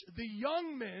 encourage the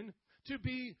young men to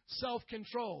be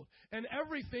self-controlled. And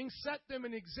everything, set them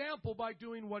an example by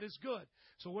doing what is good.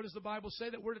 So what does the Bible say?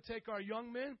 That we're to take our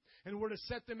young men and we're to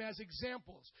set them as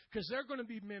examples. Because they're going to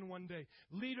be men one day,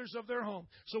 leaders of their home.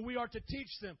 So we are to teach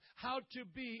them how to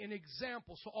be an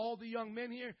example. So all the young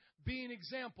men here, be an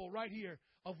example right here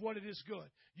of what it is good.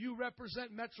 You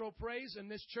represent Metro Praise in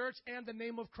this church and the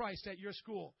name of Christ at your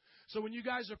school. So when you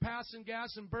guys are passing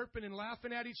gas and burping and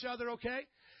laughing at each other, okay,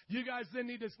 you guys then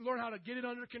need to learn how to get it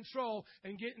under control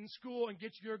and get in school and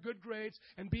get your good grades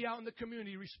and be out in the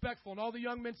community respectful. And all the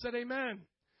young men said amen.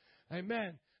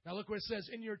 Amen. Now look what it says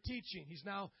in your teaching. He's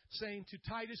now saying to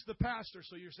Titus the pastor.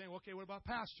 So you're saying, okay, what about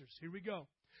pastors? Here we go.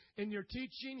 In your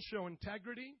teaching, show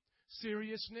integrity,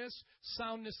 seriousness,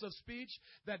 soundness of speech,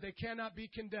 that they cannot be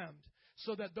condemned,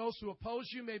 so that those who oppose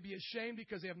you may be ashamed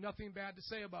because they have nothing bad to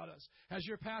say about us. Has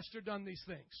your pastor done these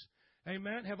things?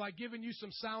 Amen. Have I given you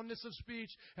some soundness of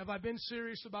speech? Have I been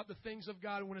serious about the things of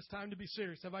God when it's time to be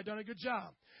serious? Have I done a good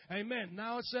job? Amen.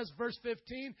 Now it says, verse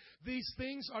 15, these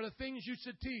things are the things you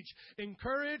should teach.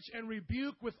 Encourage and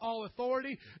rebuke with all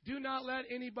authority. Do not let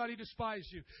anybody despise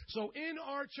you. So in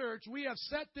our church, we have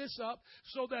set this up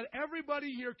so that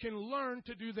everybody here can learn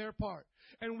to do their part.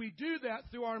 And we do that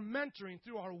through our mentoring,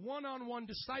 through our one-on-one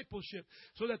discipleship,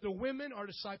 so that the women are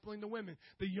discipling the women.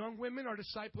 The young women are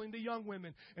discipling the young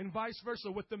women, and vice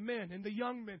versa with the men and the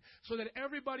young men, so that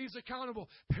everybody's accountable.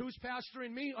 Who's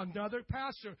pastoring me? Another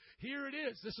pastor. Here it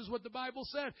is. This is what the Bible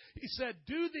said. He said,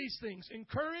 do these things.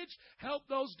 Encourage, help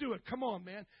those do it. Come on,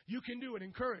 man. You can do it.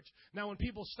 Encourage. Now, when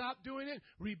people stop doing it,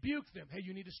 rebuke them. Hey,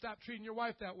 you need to stop treating your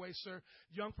wife that way, sir.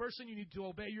 Young person, you need to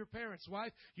obey your parents.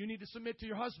 Wife, you need to submit to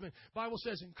your husband. Bible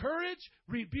says encourage,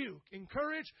 rebuke.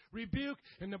 Encourage, rebuke.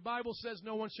 And the Bible says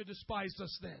no one should despise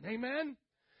us then. Amen?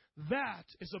 That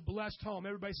is a blessed home.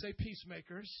 Everybody say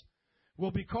peacemakers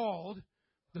will be called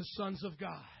the sons of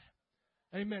God.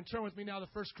 Amen. Turn with me now to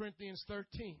 1 Corinthians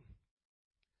 13.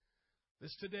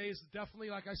 This today is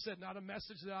definitely, like I said, not a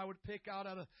message that I would pick out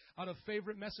of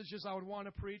favorite messages I would want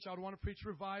to preach. I would want to preach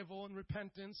revival and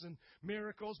repentance and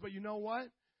miracles. But you know what?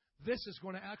 This is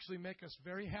going to actually make us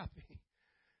very happy.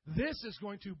 This is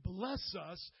going to bless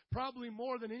us probably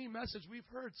more than any message we've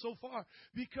heard so far,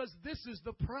 because this is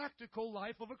the practical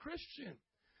life of a Christian.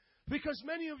 Because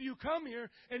many of you come here,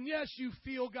 and yes, you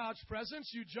feel God's presence.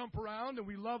 You jump around, and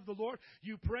we love the Lord.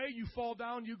 You pray, you fall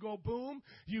down, you go boom.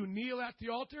 You kneel at the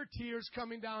altar, tears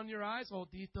coming down your eyes. Oh,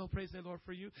 Dito, praise the Lord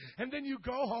for you. And then you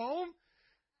go home,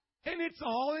 and it's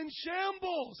all in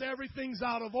shambles. Everything's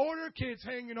out of order. Kids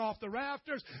hanging off the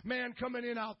rafters. Man coming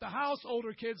in out the house.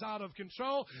 Older kids out of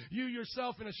control. You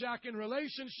yourself in a shacking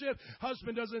relationship.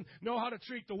 Husband doesn't know how to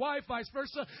treat the wife, vice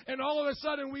versa. And all of a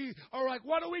sudden we are like,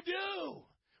 what do we do?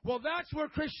 Well, that's where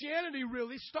Christianity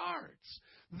really starts.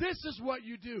 This is what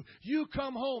you do. You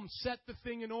come home, set the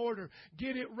thing in order,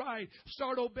 get it right,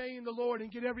 start obeying the Lord,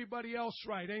 and get everybody else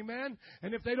right. Amen?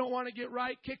 And if they don't want to get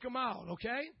right, kick them out,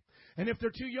 okay? And if they're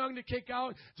too young to kick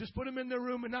out, just put them in their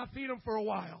room and not feed them for a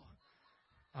while.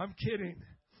 I'm kidding,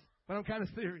 but I'm kind of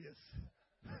serious.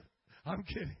 I'm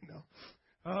kidding, though.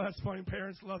 Oh, that's funny.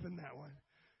 Parents loving that one.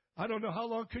 I don't know, how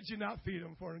long could you not feed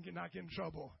them for and not get in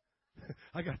trouble?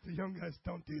 I got the young guys,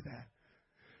 don't do that.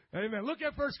 Amen. Look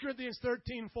at 1 Corinthians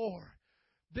 13:4.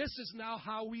 This is now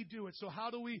how we do it. So how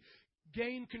do we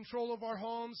gain control of our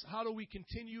homes? How do we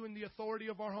continue in the authority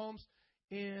of our homes?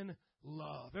 In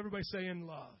love. Everybody say in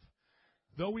love.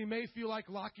 Though we may feel like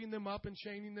locking them up and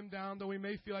chaining them down, though we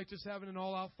may feel like just having an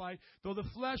all-out fight, though the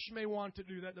flesh may want to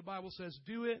do that, the Bible says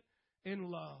do it in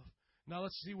love. Now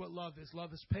let's see what love is.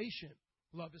 Love is patient.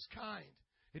 Love is kind.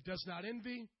 It does not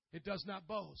envy. It does not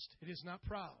boast. It is not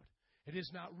proud. It is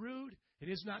not rude. It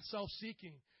is not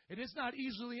self-seeking. It is not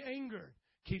easily angered.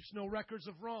 Keeps no records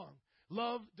of wrong.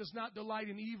 Love does not delight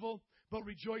in evil, but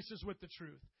rejoices with the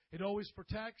truth. It always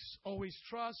protects, always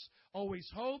trusts, always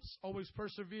hopes, always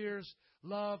perseveres.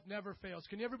 Love never fails.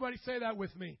 Can everybody say that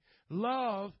with me?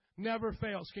 Love never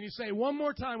fails. Can you say it one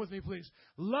more time with me, please?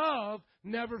 Love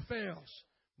never fails.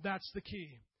 That's the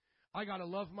key. I got to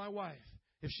love my wife.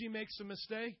 If she makes a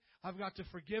mistake, I've got to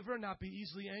forgive her, not be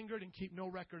easily angered, and keep no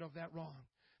record of that wrong.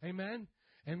 Amen?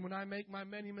 And when I make my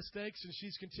many mistakes and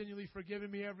she's continually forgiving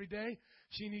me every day,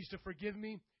 she needs to forgive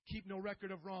me, keep no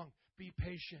record of wrong. Be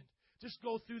patient. Just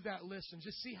go through that list and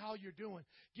just see how you're doing.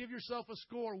 Give yourself a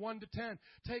score, 1 to 10.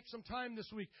 Take some time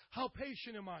this week. How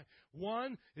patient am I?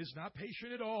 1 is not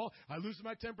patient at all. I lose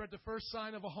my temper at the first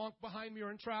sign of a honk behind me or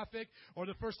in traffic, or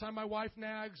the first time my wife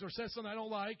nags or says something I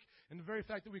don't like. And the very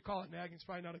fact that we call it nagging is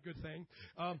probably not a good thing.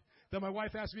 That my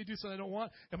wife asks me to do something I don't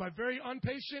want. Am I very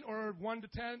impatient, or 1 to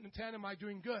 10 and 10, am I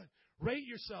doing good? Rate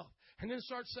yourself. And then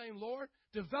start saying, Lord,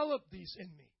 develop these in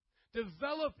me.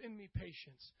 Develop in me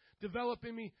patience. Develop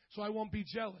in me so I won't be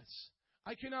jealous.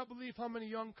 I cannot believe how many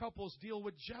young couples deal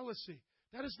with jealousy.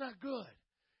 That is not good.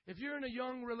 If you're in a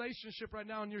young relationship right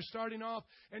now and you're starting off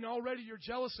and already you're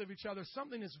jealous of each other,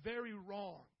 something is very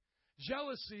wrong.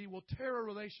 Jealousy will tear a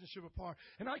relationship apart.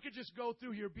 And I could just go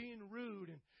through here being rude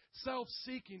and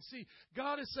self-seeking. See,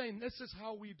 God is saying this is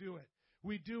how we do it.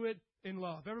 We do it in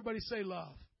love. Everybody say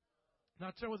love.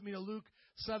 Now turn with me to Luke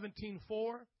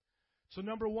 17:4. So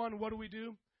number 1, what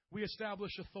do? We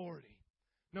establish authority.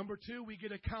 Number 2, we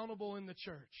get accountable in the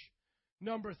church.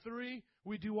 Number 3,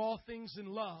 we do all things in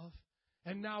love.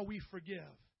 And now we forgive.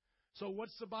 So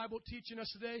what's the Bible teaching us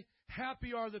today?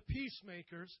 Happy are the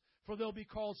peacemakers, for they'll be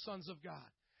called sons of God.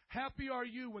 Happy are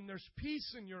you when there's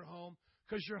peace in your home,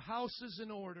 because your house is in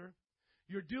order,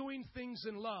 you're doing things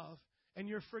in love, and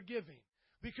you're forgiving.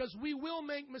 Because we will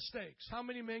make mistakes. How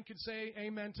many men can say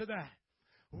amen to that?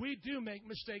 We do make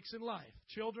mistakes in life.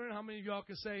 Children, how many of y'all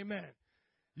can say amen?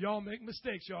 Y'all make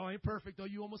mistakes. Y'all ain't perfect, though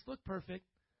you almost look perfect.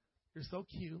 You're so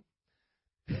cute.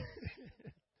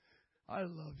 I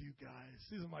love you guys.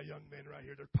 These are my young men right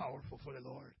here. They're powerful for the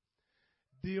Lord.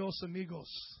 Dios amigos,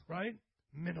 right?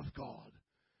 Men of God.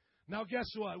 Now,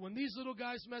 guess what? When these little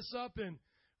guys mess up, and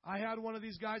I had one of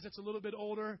these guys that's a little bit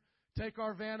older take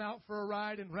our van out for a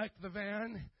ride and wreck the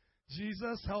van.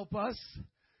 Jesus, help us.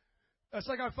 It's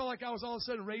like I felt like I was all of a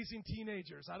sudden raising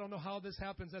teenagers. I don't know how this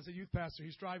happens as a youth pastor.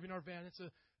 He's driving our van. It's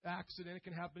an accident. It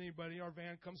can happen to anybody. Our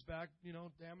van comes back,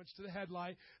 damage to the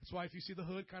headlight. That's why if you see the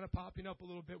hood kind of popping up a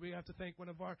little bit, we have to thank one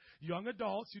of our young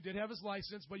adults who did have his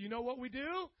license. But you know what we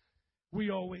do? We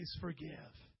always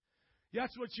forgive.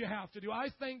 That's what you have to do. I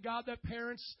thank God that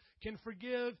parents can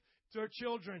forgive their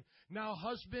children. Now,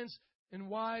 husbands and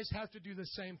wives have to do the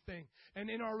same thing. And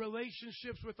in our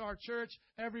relationships with our church,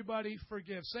 everybody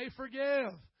forgive. Say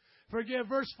forgive. Forgive.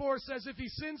 Verse 4 says, if he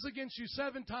sins against you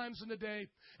 7 times in a day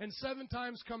and 7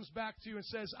 times comes back to you and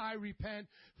says, I repent,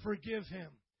 forgive him.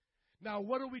 Now,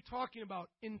 what are we talking about?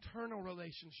 Internal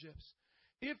relationships.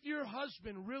 If your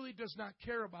husband really does not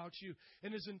care about you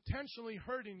and is intentionally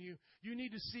hurting you, you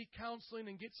need to seek counseling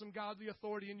and get some godly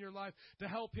authority in your life to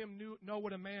help him know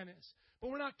what a man is.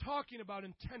 But we're not talking about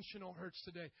intentional hurts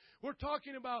today. We're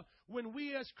talking about when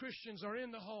we as Christians are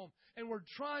in the home and we're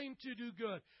trying to do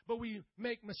good, but we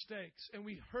make mistakes and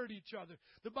we hurt each other.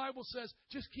 The Bible says,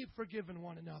 just keep forgiving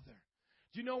one another.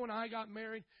 Do you know when I got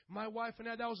married, my wife and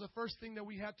I, that was the first thing that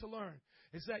we had to learn.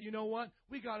 Is that, you know what?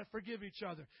 We got to forgive each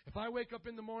other. If I wake up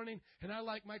in the morning and I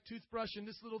like my toothbrush in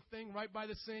this little thing right by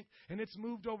the sink and it's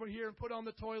moved over here and put on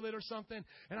the toilet or something,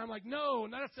 and I'm like, no,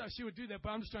 not if she would do that, but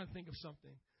I'm just trying to think of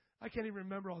something. I can't even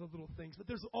remember all the little things. But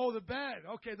there's, the bed.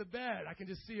 Okay, the bed. I can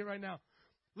just see it right now.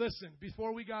 Listen,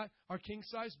 before we got our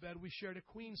king-size bed, we shared a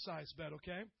queen-size bed,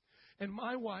 okay? And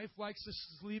my wife likes to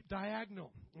sleep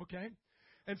diagonal, okay?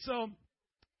 And so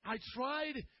I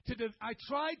tried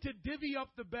to divvy up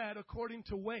the bed according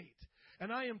to weight,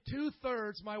 and I am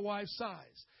 2/3 my wife's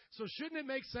size. So shouldn't it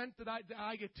make sense that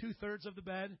I get 2/3 of the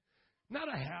bed? Not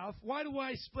a half. Why do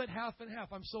I split half and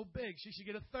half? I'm so big. She should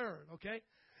get 1/3, okay?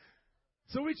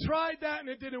 So we tried that, and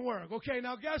it didn't work. Okay,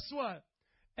 now guess what?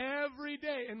 Every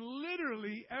day, and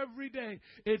literally every day,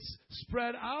 it's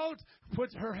spread out,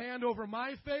 puts her hand over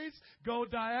my face, go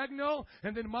diagonal,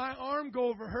 and then my arm go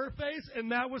over her face,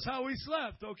 and that was how we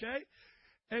slept, okay?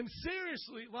 And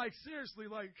seriously,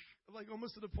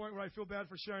 almost to the point where I feel bad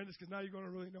for sharing this, because now you're going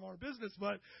to really know our business,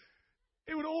 but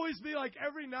it would always be like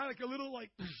every night, like a little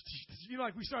like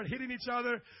we start hitting each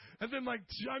other, and then like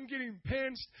I'm getting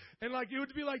pinched, and like it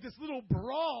would be like this little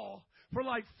brawl for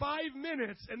like 5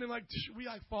 minutes, and then like we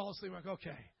like fall asleep. Like,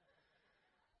 okay.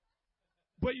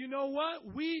 But you know what?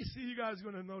 We see you guys are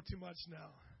going to know too much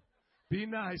now. Be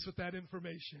nice with that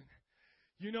information.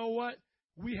 You know what?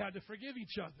 We had to forgive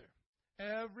each other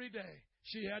every day.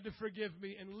 She had to forgive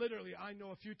me, and literally, I know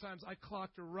a few times I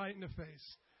clocked her right in the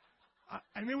face.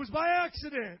 And it was by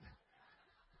accident.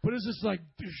 But it's just like,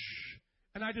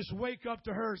 and I just wake up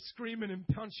to her screaming and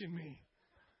punching me.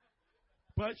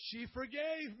 But she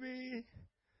forgave me.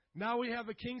 Now we have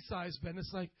a king-size bed. And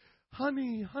it's like,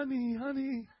 honey,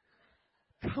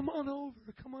 come on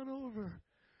over.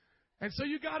 And so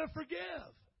you got to forgive.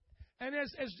 And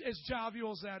as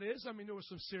jovial as that is, I mean, there were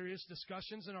some serious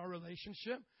discussions in our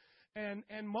relationship. And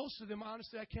most of them,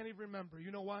 honestly, I can't even remember.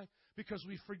 You know why? Because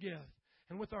we forgive.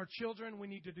 And with our children, we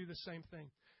need to do the same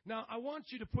thing. Now, I want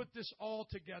you to put this all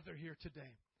together here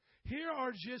today. Here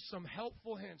are just some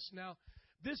helpful hints. Now,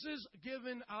 this is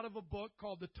given out of a book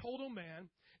called The Total Man,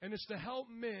 and it's to help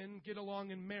men get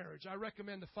along in marriage. I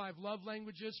recommend the 5 love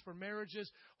languages for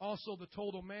marriages, also The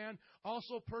Total Man,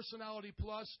 also Personality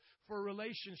Plus for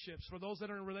relationships, for those that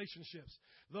are in relationships.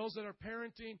 Those that are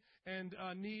parenting and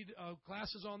need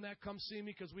classes on that, come see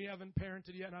me because we haven't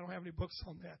parented yet, and I don't have any books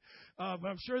on that. But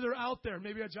I'm sure they're out there.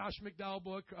 Maybe a Josh McDowell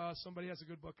book. Somebody has a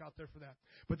good book out there for that.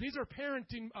 But these are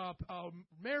parenting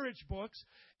marriage books,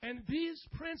 and these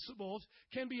principles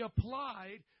can be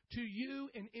applied to you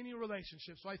in any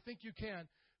relationship. So I think you can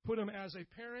put them as a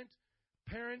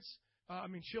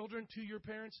children to your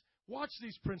parents. Watch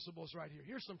these principles right here.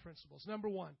 Here's some principles. Number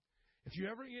 1, if you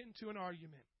ever get into an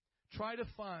argument, try to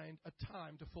find a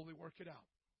time to fully work it out.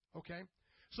 Okay?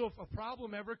 So if a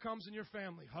problem ever comes in your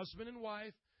family, husband and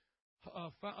wife,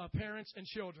 parents and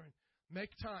children, make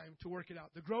time to work it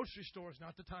out. The grocery store is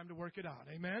not the time to work it out.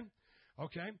 Amen?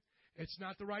 Okay? It's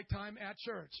not the right time at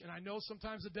church. And I know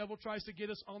sometimes the devil tries to get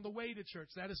us on the way to church.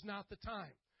 That is not the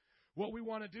time. What we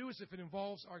want to do is, if it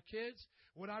involves our kids,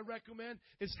 what I recommend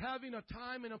is having a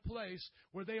time and a place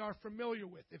where they are familiar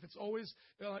with. If it's always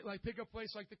like pick a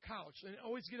place like the couch, and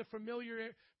always get a familiar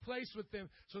place with them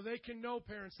so they can know,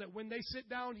 parents, that when they sit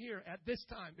down here at this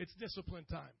time, it's discipline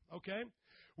time, okay?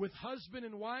 With husband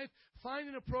and wife, find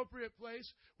an appropriate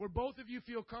place where both of you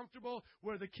feel comfortable,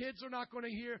 where the kids are not going to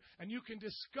hear, and you can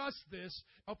discuss this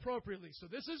appropriately. So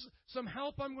this is some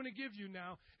help I'm going to give you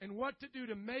now and what to do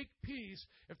to make peace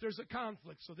if there's a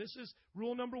conflict. So this is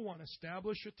rule number 1.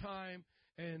 Establish a time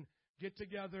and get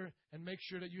together and make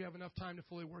sure that you have enough time to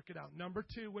fully work it out. Number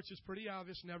 2, which is pretty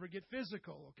obvious, never get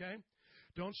physical, okay?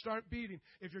 Don't start beating.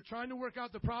 If you're trying to work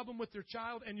out the problem with your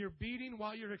child and you're beating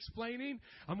while you're explaining,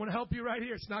 I'm going to help you right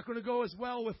here. It's not going to go as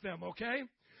well with them, okay?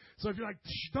 So if you're like,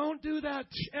 don't do that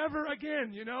ever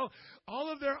again, you know,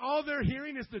 all they're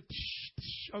hearing is the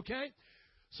okay?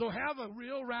 So have a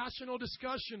real rational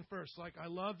discussion first, like, I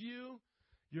love you.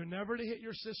 You're never to hit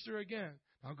your sister again.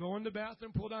 Now go in the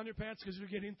bathroom, pull down your pants because you're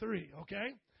getting 3, okay?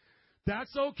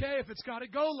 That's okay if it's got to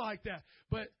go like that.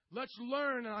 But let's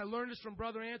learn, and I learned this from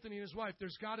Brother Anthony and his wife,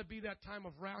 there's got to be that time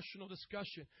of rational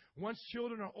discussion. Once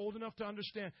children are old enough to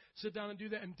understand, sit down and do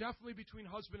that. And definitely between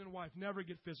husband and wife, never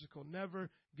get physical. Never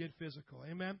get physical.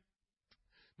 Amen?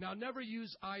 Now, never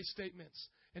use I statements.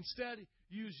 Instead,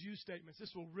 use you statements.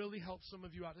 This will really help some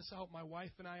of you out. This will help my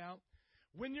wife and I out.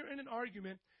 When you're in an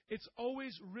argument, it's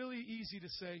always really easy to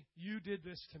say, you did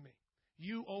this to me.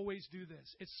 You always do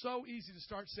this. It's so easy to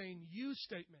start saying you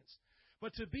statements.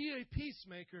 But to be a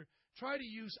peacemaker, try to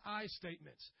use I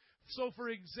statements. So, for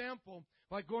example,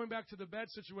 like going back to the bed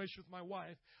situation with my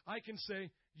wife, I can say,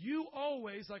 you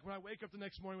always, like when I wake up the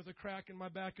next morning with a crack in my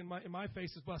back and my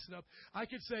face is busted up, I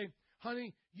could say,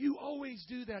 honey, you always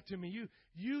do that to me.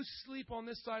 You sleep on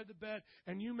this side of the bed,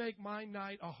 and you make my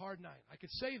night a hard night. I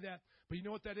could say that, but you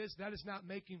know what that is? That is not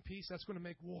making peace. That's going to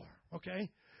make war, okay?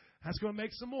 That's going to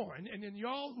make some more. And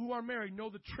y'all who are married know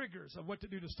the triggers of what to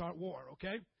do to start war,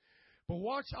 okay? But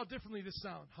watch how differently this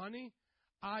sounds. Honey,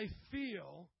 I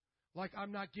feel like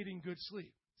I'm not getting good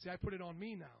sleep. See, I put it on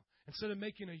me now. Instead of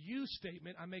making a you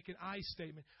statement, I make an I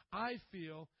statement. I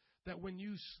feel that when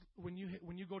you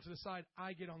go to the side,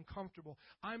 I get uncomfortable.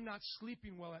 I'm not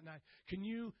sleeping well at night. Can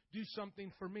you do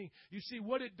something for me? You see,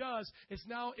 what it does is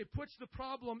now it puts the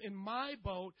problem in my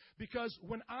boat, because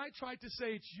when I try to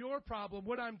say it's your problem,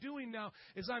 what I'm doing now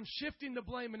is I'm shifting the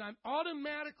blame, and I'm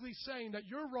automatically saying that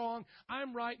you're wrong,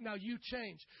 I'm right, now you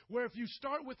change. Where if you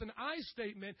start with an I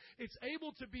statement, it's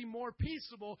able to be more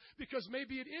peaceable, because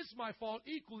maybe it is my fault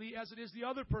equally as it is the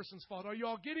other person's fault. Are you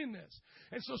all getting this?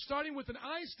 And so starting with an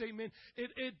I statement,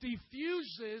 it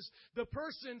diffuses the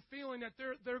person feeling that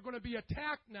they're going to be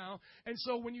attacked now. And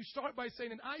so when you start by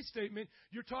saying an I statement,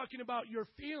 you're talking about your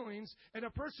feelings, and a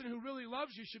person who really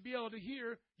loves you should be able to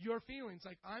hear your feelings.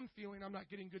 Like, I'm feeling I'm not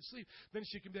getting good sleep. Then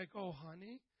she can be like, oh,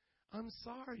 honey, I'm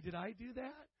sorry. Did I do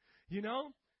that? You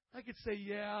know? I could say,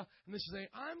 yeah. And then she'd say,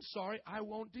 I'm sorry, I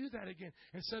won't do that again.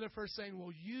 Instead of her saying,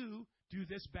 well, you do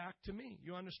this back to me.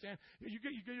 You understand?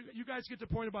 You guys get the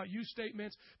point about you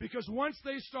statements, because once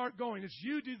they start going, it's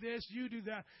you do this, you do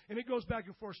that, and it goes back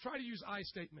and forth. Try to use I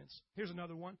statements. Here's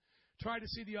another one. Try to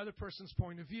see the other person's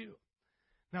point of view.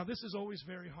 Now, this is always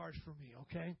very hard for me,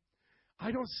 okay?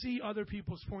 I don't see other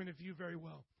people's point of view very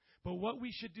well. But what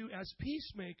we should do as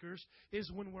peacemakers is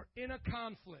when we're in a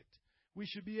conflict, we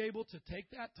should be able to take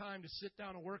that time to sit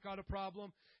down and work out a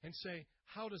problem and say,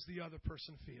 how does the other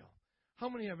person feel? How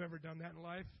many have ever done that in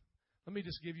life? Let me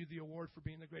just give you the award for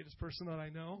being the greatest person that I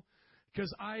know,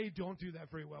 because I don't do that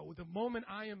very well. The moment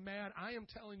I am mad, I am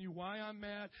telling you why I'm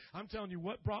mad. I'm telling you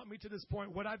what brought me to this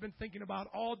point, what I've been thinking about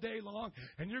all day long,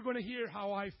 and you're going to hear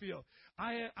how I feel.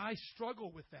 I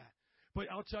struggle with that.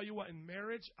 But I'll tell you what, in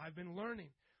marriage, I've been learning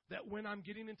that when I'm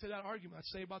getting into that argument,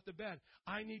 let's say about the bed,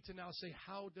 I need to now say,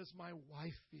 how does my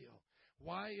wife feel?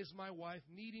 Why is my wife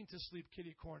needing to sleep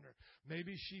kitty corner?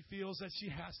 Maybe she feels that she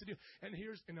has to do.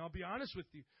 And I'll be honest with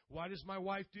you. Why does my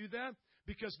wife do that?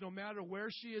 Because no matter where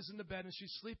she is in the bed and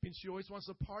she's sleeping, she always wants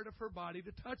a part of her body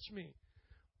to touch me.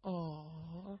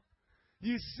 Aww.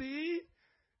 You see?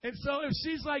 And so if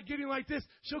she's like getting like this,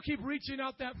 she'll keep reaching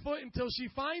out that foot until she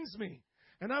finds me.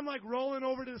 And I'm like rolling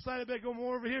over to the side of the bed, going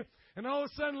more over here. And all of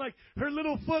a sudden, like, her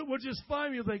little foot will just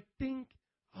find me. It's like, dink.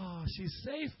 Oh, she's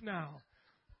safe now.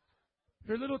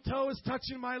 Her little toe is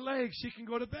touching my leg. She can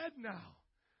go to bed now.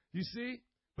 You see?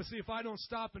 But see, if I don't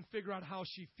stop and figure out how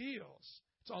she feels,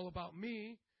 it's all about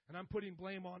me, and I'm putting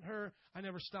blame on her. I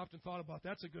never stopped and thought about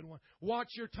that's a good one. Watch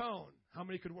your tone. How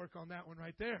many could work on that one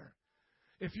right there?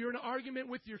 If you're in an argument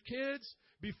with your kids,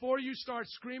 before you start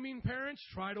screaming, parents,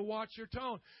 try to watch your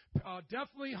tone.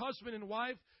 Definitely husband and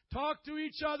wife, talk to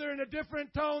each other in a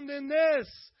different tone than this.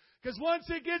 Because once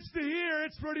it gets to here,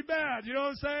 it's pretty bad. You know what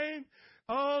I'm saying?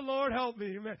 Oh, Lord, help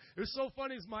me. Man, it was so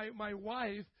funny. My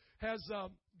wife has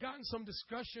gotten some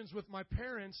discussions with my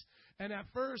parents. And at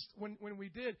first, when we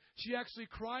did, she actually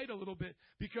cried a little bit.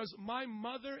 Because my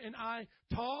mother and I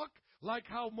talk like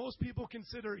how most people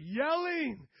consider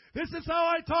yelling. This is how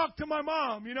I talk to my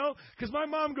mom, you know, because my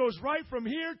mom goes right from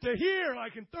here to here,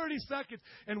 like in 30 seconds.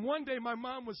 And one day my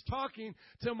mom was talking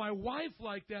to my wife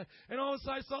like that, and all of a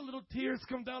sudden I saw little tears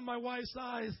come down my wife's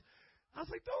eyes. I was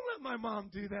like, don't let my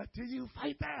mom do that to you.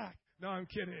 Fight back. No, I'm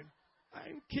kidding.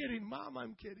 I'm kidding, Mom,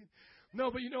 I'm kidding. No,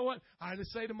 but you know what? I had to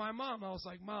say to my mom, I was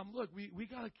like, Mom, look, we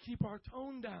got to keep our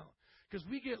tone down. Because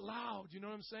we get loud, you know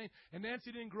what I'm saying? And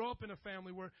Nancy didn't grow up in a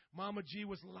family where Mama G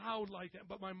was loud like that.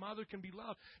 But my mother can be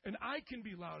loud. And I can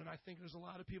be loud. And I think there's a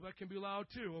lot of people that can be loud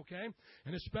too, okay?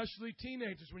 And especially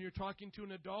teenagers. When you're talking to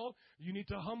an adult, you need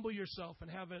to humble yourself and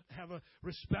have a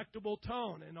respectable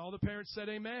tone. And all the parents said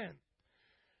amen.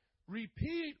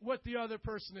 repeat what the other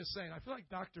person is saying. I feel like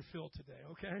Dr. Phil today,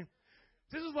 okay?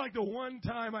 This is like the one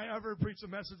time I ever preach a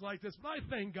message like this, but I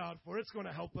thank God for it. It's going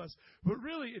to help us. But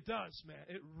really, it does, man.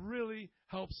 It really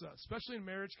helps us, especially in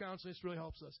marriage counseling. It really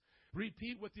helps us.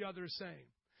 Repeat what the other is saying.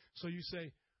 So you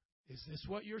say, is this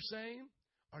what you're saying?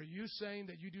 Are you saying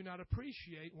that you do not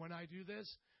appreciate when I do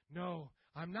this? No,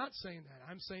 I'm not saying that.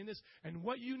 I'm saying this. And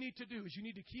what you need to do is you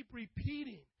need to keep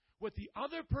repeating what the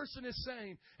other person is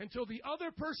saying until the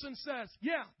other person says,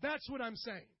 yeah, that's what I'm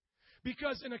saying.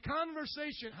 Because in a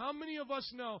conversation, how many of us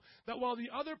know that while the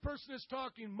other person is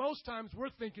talking, most times we're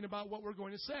thinking about what we're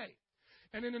going to say.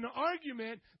 And in an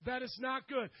argument, that is not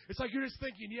good. It's like you're just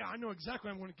thinking, yeah, I know exactly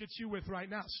what I'm going to get you with right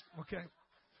now. Okay.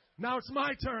 Now it's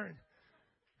my turn.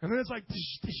 And then it's like,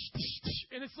 tish, tish, tish, tish.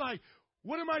 And it's like,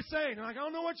 what am I saying? And like, I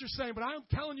don't know what you're saying, but I'm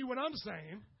telling you what I'm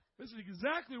saying. This is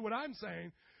exactly what I'm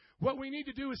saying. What we need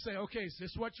to do is say, okay, is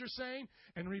this what you're saying?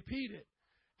 And repeat it.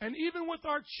 And even with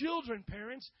our children,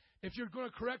 parents, if you're going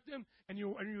to correct them and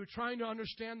you're trying to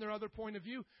understand their other point of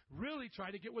view, really try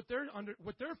to get what they're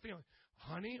feeling.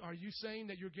 Honey, are you saying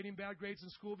that you're getting bad grades in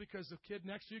school because the kid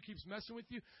next to you keeps messing with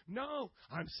you? No,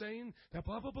 I'm saying that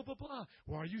blah, blah, blah, blah, blah.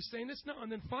 Well, are you saying this? No.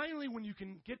 And then finally, when you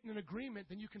can get in an agreement,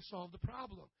 then you can solve the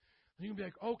problem. And you can be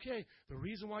like, okay, the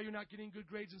reason why you're not getting good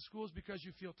grades in school is because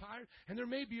you feel tired. And there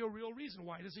may be a real reason.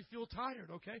 Why does he feel tired,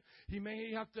 okay? He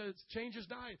may have to change his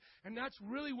diet. And that's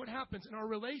really what happens in our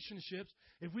relationships.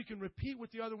 If we can repeat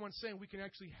what the other one's saying, we can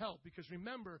actually help. Because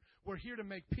remember, we're here to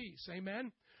make peace.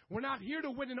 Amen? We're not here to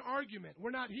win an argument.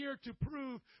 We're not here to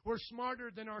prove we're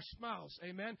smarter than our spouse.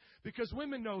 Amen? Because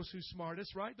women knows who's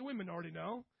smartest, right? The women already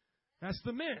know. That's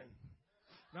the men.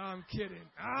 No, I'm kidding.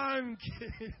 I'm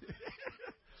kidding.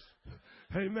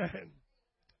 Amen.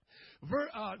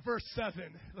 Verse 7.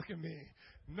 Look at me.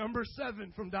 Number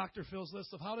 7 from Dr. Phil's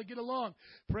list of how to get along.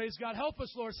 Praise God. Help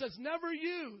us, Lord. It says, never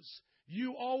use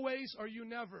you always or you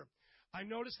never. I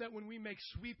notice that when we make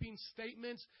sweeping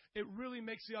statements, it really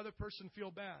makes the other person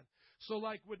feel bad. So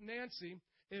like with Nancy,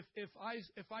 if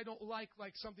I don't like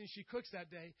something she cooks that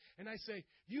day, and I say,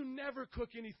 you never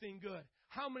cook anything good,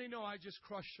 how many know I just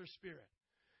crushed her spirit?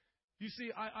 You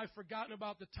see, I've forgotten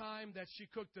about the time that she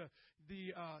cooked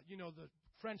the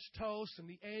French toast and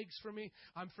the eggs for me.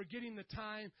 I'm forgetting the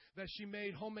time that she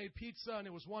made homemade pizza and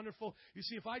it was wonderful. You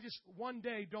see, if I just one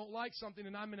day don't like something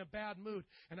and I'm in a bad mood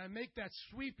and I make that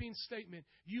sweeping statement,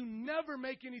 you never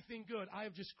make anything good, I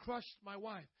have just crushed my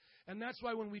wife. And that's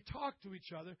why when we talk to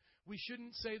each other, we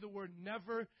shouldn't say the word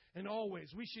never and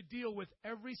always. We should deal with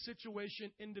every situation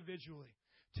individually.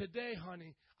 Today,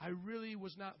 honey, I really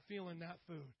was not feeling that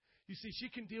food. You see, she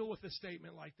can deal with a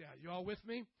statement like that. You all with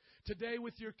me? Today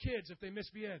with your kids, if they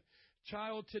misbehave.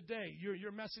 Child, today,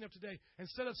 you're messing up today.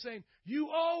 Instead of saying, you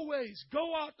always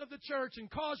go out of the church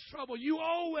and cause trouble. You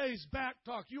always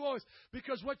backtalk. You always.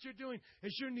 Because what you're doing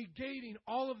is you're negating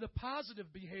all of the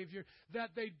positive behavior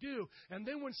that they do. And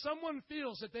then when someone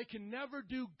feels that they can never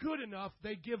do good enough,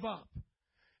 they give up.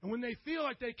 And when they feel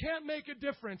like they can't make a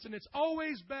difference and it's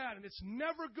always bad and it's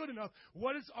never good enough,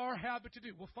 what is our habit to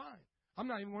do? Well, fine. I'm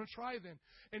not even going to try then.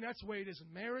 And that's the way it is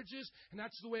in marriages, and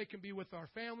that's the way it can be with our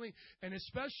family, and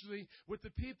especially with the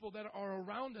people that are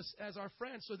around us as our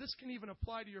friends. So this can even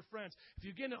apply to your friends. If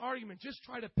you get in an argument, just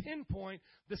try to pinpoint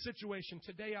the situation.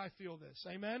 Today I feel this.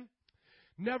 Amen?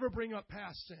 Never bring up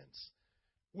past sins.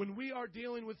 When we are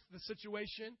dealing with the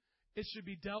situation, it should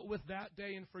be dealt with that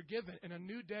day and forgiven. And a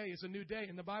new day is a new day.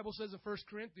 And the Bible says in 1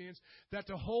 Corinthians that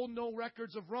to hold no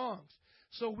records of wrongs.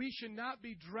 So we should not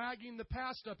be dragging the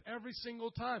past up every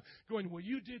single time, going, well,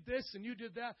 you did this and you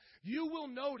did that. You will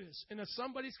notice in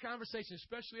somebody's conversation,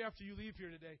 especially after you leave here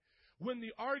today, when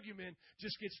the argument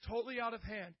just gets totally out of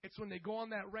hand, it's when they go on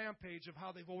that rampage of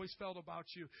how they've always felt about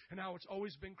you and how it's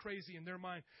always been crazy in their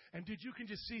mind. And dude, you can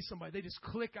just see somebody, they just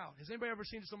click out. Has anybody ever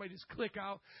seen somebody just click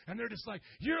out? And they're just like,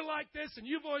 you're like this, and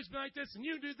you've always been like this, and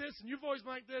you do this, and you've always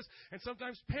been like this. And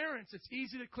sometimes parents, it's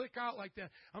easy to click out like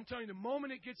that. I'm telling you, the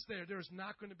moment it gets there, there's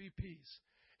not going to be peace.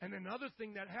 And another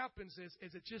thing that happens is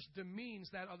it just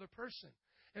demeans that other person.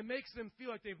 It makes them feel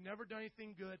like they've never done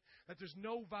anything good, that there's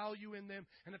no value in them,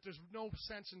 and that there's no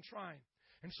sense in trying.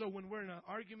 And so when we're in an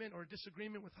argument or a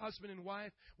disagreement with husband and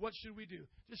wife, what should we do?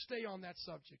 Just stay on that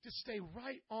subject. Just stay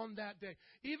right on that day.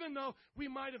 Even though we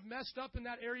might have messed up in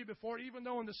that area before, even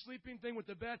though in the sleeping thing with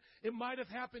the bed, it might have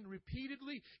happened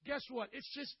repeatedly, guess what? It's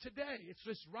just today. It's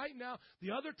just right now.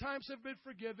 The other times have been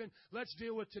forgiven. Let's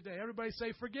deal with today. Everybody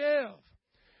say forgive.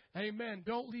 Amen.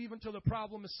 Don't leave until the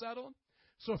problem is settled.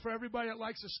 So for everybody that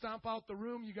likes to stomp out the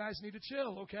room, you guys need to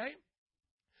chill, okay?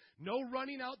 No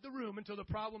running out the room until the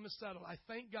problem is settled. I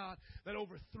thank God that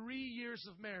over 3 years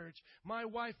of marriage, my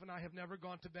wife and I have never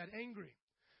gone to bed angry.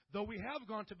 though we have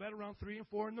gone to bed around 3 and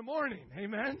 4 in the morning.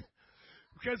 Amen?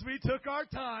 Because we took our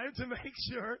time to make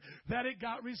sure that it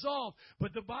got resolved.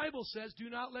 But the Bible says, do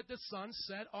not let the sun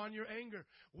set on your anger.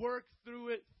 Work through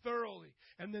it thoroughly.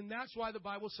 And then that's why the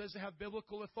Bible says to have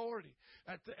biblical authority.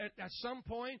 At some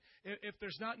point, if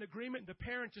there's not an agreement, the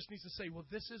parent just needs to say, well,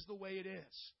 this is the way it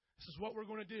is. This is what we're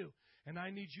going to do. And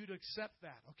I need you to accept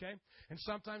that, okay? And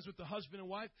sometimes with the husband and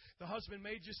wife, the husband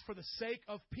may just for the sake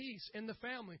of peace in the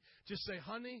family, just say,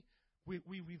 honey, we've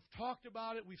talked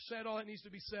about it. We've said all that needs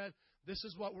to be said. This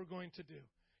is what we're going to do.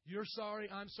 You're sorry.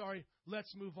 I'm sorry.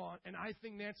 Let's move on. And I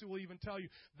think Nancy will even tell you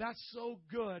that's so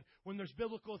good when there's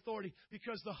biblical authority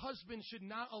because the husband should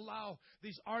not allow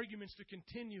these arguments to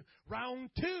continue.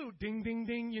 Round 2, ding, ding,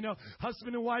 ding. You know,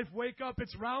 husband and wife wake up.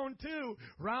 It's round 2.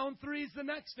 Round 3 is the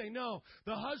next day. No,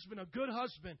 the husband, a good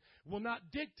husband, will not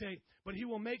dictate, but he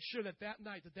will make sure that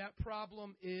night that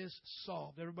problem is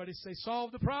solved. Everybody say,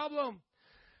 solve the problem.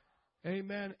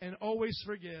 Amen. And always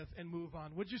forgive and move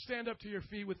on. Would you stand up to your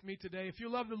feet with me today? If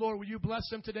you love the Lord, will you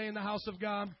bless Him today in the house of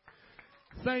God?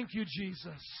 Thank you,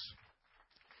 Jesus.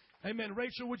 Amen.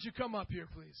 Rachel, would you come up here,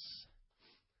 please?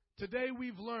 Today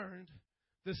we've learned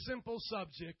the simple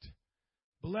subject,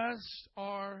 blessed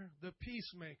are the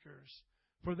peacemakers,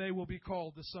 for they will be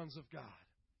called the sons of God.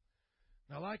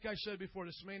 Now, like I said before,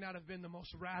 this may not have been the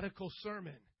most radical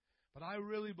sermon, but I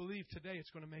really believe today it's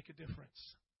going to make a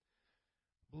difference.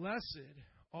 Blessed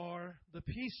are the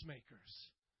peacemakers.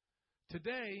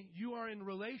 Today, you are in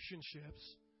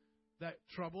relationships that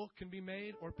trouble can be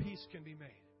made or peace can be made.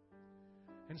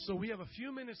 And so we have a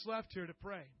few minutes left here to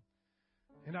pray.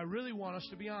 And I really want us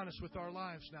to be honest with our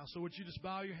lives now. So would you just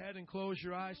bow your head and close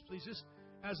your eyes, please, just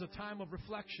as a time of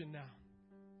reflection now.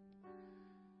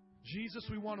 Jesus,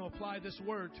 we want to apply this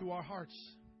word to our hearts.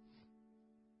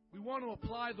 We want to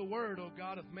apply the word, oh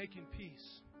God, of making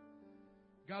peace.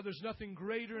 God, there's nothing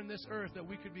greater in this earth that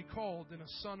we could be called than a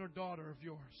son or daughter of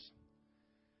yours.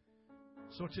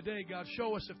 So today, God,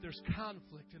 show us if there's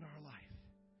conflict in our life.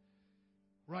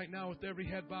 Right now, with every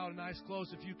head bowed and eyes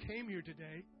closed, if you came here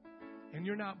today and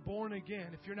you're not born again,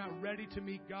 if you're not ready to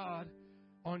meet God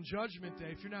on Judgment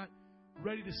Day, if you're not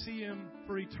ready to see Him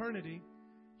for eternity,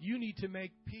 you need to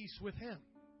make peace with Him.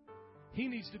 He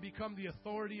needs to become the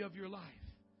authority of your life.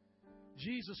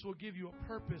 Jesus will give you a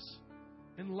purpose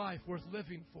in life worth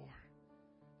living for.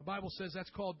 The Bible says that's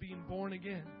called being born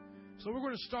again. So we're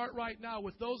going to start right now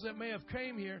with those that may have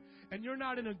came here and you're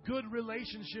not in a good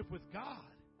relationship with God.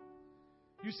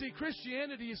 You see,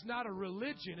 Christianity is not a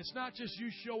religion. It's not just you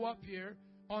show up here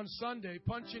on Sunday,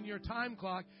 punch in your time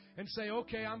clock, and say,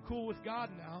 okay, I'm cool with God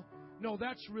now. No,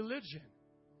 that's religion.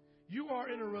 You are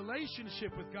in a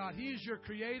relationship with God. He is your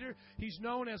creator. He's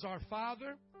known as our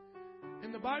Father.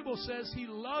 And the Bible says He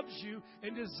loves you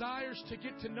and desires to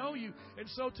get to know you. And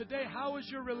so today, how is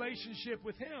your relationship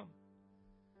with Him?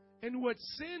 And what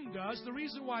sin does, the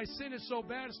reason why sin is so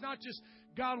bad, it's not just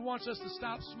God wants us to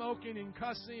stop smoking and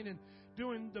cussing and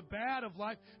doing the bad of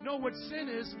life. No, what sin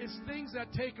is things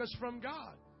that take us from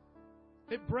God.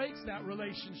 It breaks that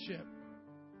relationship.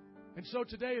 And so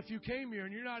today, if you came here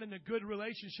and you're not in a good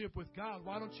relationship with God,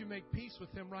 why don't you make peace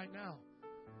with Him right now?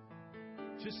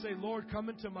 Just say, Lord, come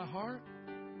into my heart.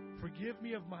 Forgive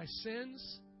me of my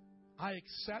sins. I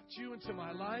accept you into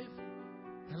my life.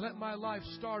 And let my life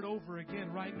start over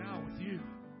again right now with you.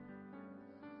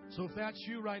 So if that's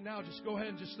you right now, just go ahead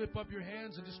and just slip up your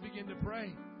hands and just begin to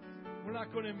pray. We're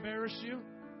not going to embarrass you.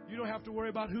 You don't have to worry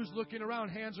about who's looking around.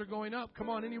 Hands are going up. Come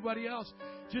on, anybody else?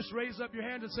 Just raise up your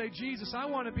hand and say, Jesus, I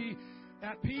want to be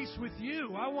at peace with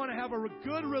you. I want to have a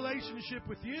good relationship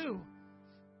with you.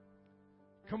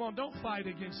 Come on, don't fight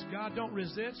against God. Don't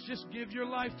resist. Just give your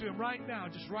life to Him right now,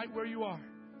 just right where you are.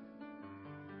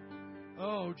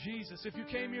 Oh, Jesus, if you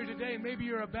came here today, maybe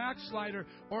you're a backslider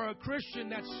or a Christian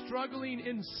that's struggling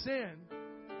in sin,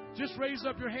 just raise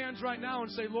up your hands right now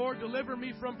and say, Lord, deliver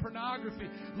me from pornography.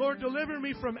 Lord, deliver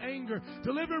me from anger.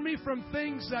 Deliver me from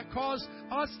things that cause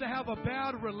us to have a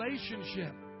bad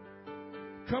relationship.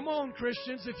 Come on,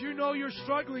 Christians, if you know you're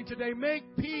struggling today, make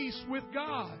peace with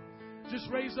God. Just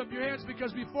raise up your hands,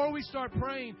 because before we start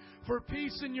praying for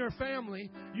peace in your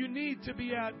family, you need to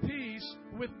be at peace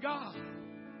with God.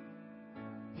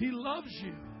 He loves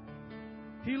you.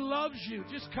 He loves you.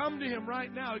 Just come to Him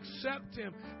right now. Accept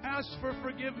Him. Ask for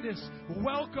forgiveness.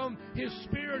 Welcome His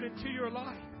Spirit into your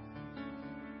life.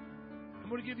 I'm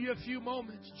going to give you a few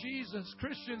moments. Jesus,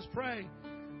 Christians, pray.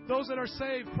 Those that are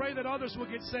saved, pray that others will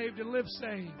get saved and live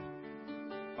saved.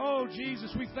 Oh,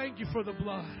 Jesus, we thank You for the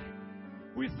blood.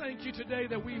 We thank You today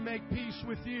that we make peace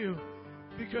with You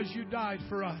because You died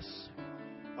for us.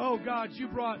 Oh, God, you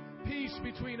brought peace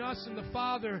between us and the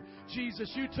Father,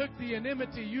 Jesus. You took the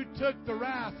enmity. You took the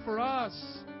wrath for us.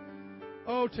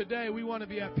 Oh, today we want to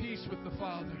be at peace with the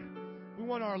Father. We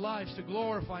want our lives to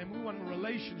glorify Him. We want a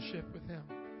relationship with Him.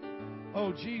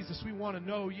 Oh, Jesus, we want to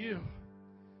know You.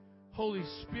 Holy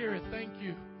Spirit, thank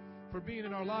You for being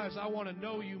in our lives. I want to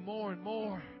know You more and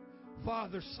more.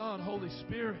 Father, Son, Holy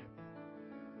Spirit.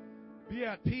 Be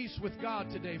at peace with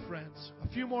God today, friends. A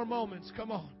few more moments.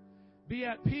 Come on. Be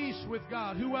at peace with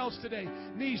God. Who else today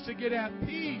needs to get at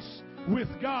peace with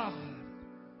God?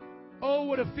 Oh,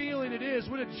 what a feeling it is.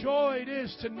 What a joy it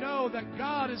is to know that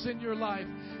God is in your life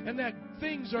and that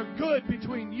things are good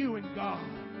between you and God.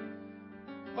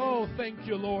 Oh, thank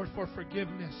You, Lord, for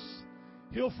forgiveness.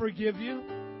 He'll forgive you.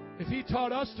 If He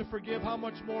taught us to forgive, how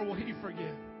much more will He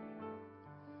forgive?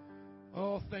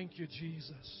 Oh, thank You,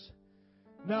 Jesus.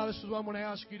 Now, this is what I'm going to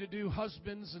ask you to do.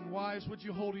 Husbands and wives, would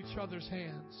you hold each other's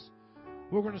hands?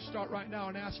 We're going to start right now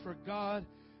and ask for God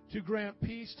to grant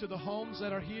peace to the homes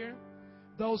that are here.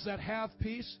 Those that have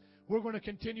peace, we're going to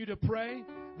continue to pray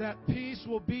that peace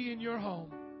will be in your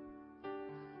home.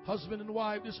 Husband and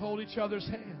wife, just hold each other's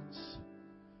hands.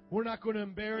 We're not going to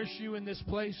embarrass you in this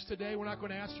place today. We're not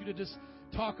going to ask you to just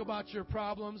talk about your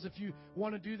problems. If you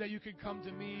want to do that, you can come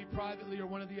to me privately or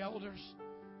one of the elders.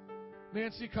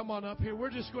 Nancy, come on up here. We're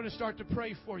just going to start to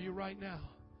pray for you right now.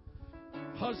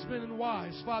 Husband and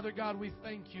wives. Father God, we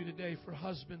thank You today for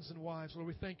husbands and wives. Lord,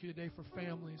 we thank You today for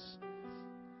families.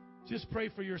 Just pray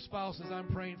for your spouses. I'm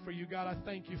praying for you. God, I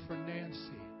thank You for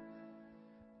Nancy.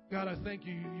 God, I thank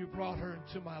You. You brought her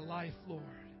into my life, Lord.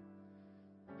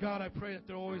 God, I pray that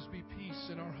there always be peace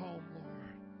in our home,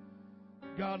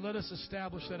 Lord. God, let us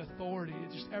establish that authority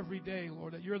just every day,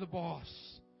 Lord, that You're the boss.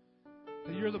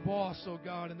 That You're the boss, oh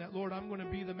God, and that, Lord, I'm going to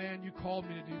be the man You called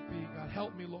me to be. God,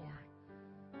 help me, Lord.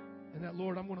 And that,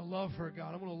 Lord, I'm going to love her,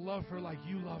 God. I'm going to love her like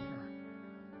You love her.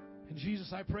 And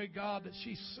Jesus, I pray, God, that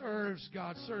she serves,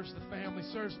 God, serves the family,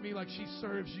 serves me like she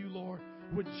serves You, Lord,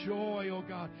 with joy, oh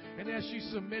God. And as she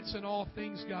submits in all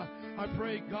things, God, I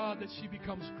pray, God, that she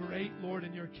becomes great, Lord,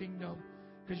 in Your kingdom.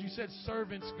 Because You said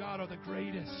servants, God, are the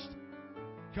greatest.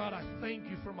 God, I thank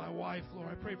You for my wife, Lord.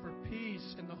 I pray for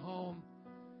peace in the home.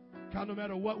 God, no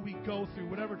matter what we go through,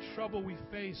 whatever trouble we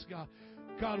face, God,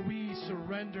 God, we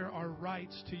surrender our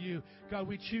rights to You. God,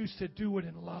 we choose to do it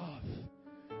in love.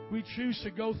 We choose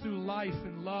to go through life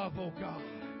in love, oh God.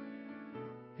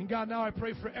 And God, now I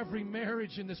pray for every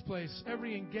marriage in this place,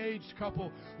 every engaged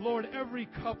couple. Lord, every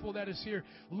couple that is here.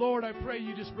 Lord, I pray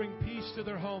You just bring peace to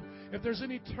their home. If there's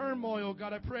any turmoil,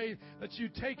 God, I pray that You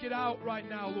take it out right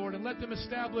now, Lord, and let them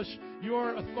establish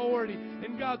Your authority.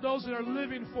 And God, those that are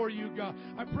living for You, God,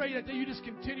 I pray that You just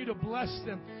continue to bless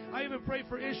them. I even pray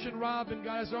for Ish and Robin,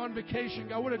 God, as they're on vacation.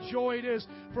 God, what a joy it is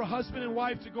for a husband and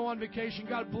wife to go on vacation.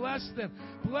 God, bless them.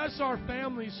 Bless our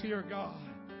families here, God.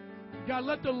 God,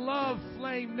 let the love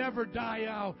flame never die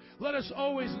out. Let us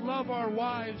always love our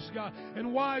wives, God,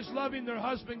 and wives loving their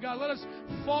husband. God, let us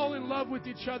fall in love with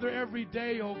each other every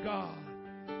day, oh God.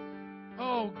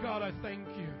 Oh God, I thank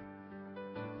You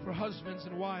for husbands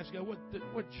and wives. God,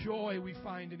 what joy we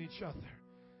find in each other.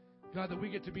 God, that we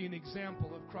get to be an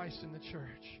example of Christ in the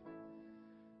church.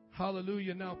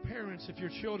 Hallelujah. Now, parents, if your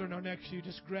children are next to you,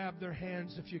 just grab their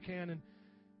hands if you can, and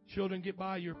children, get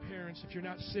by your parents if you're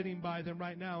not sitting by them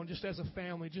right now. And just as a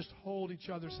family, just hold each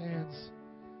other's hands.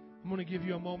 I'm going to give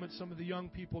you a moment, some of the young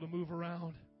people, to move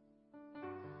around.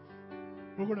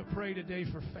 We're going to pray today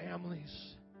for families.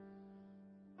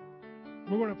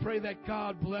 We're going to pray that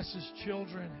God blesses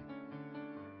children,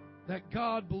 that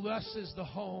God blesses the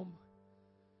home,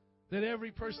 that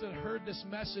every person that heard this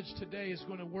message today is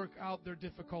going to work out their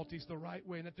difficulties the right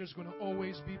way, and that there's going to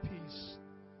always be peace.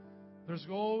 There's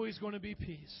always going to be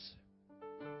peace.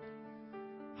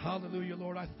 Hallelujah,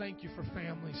 Lord. I thank You for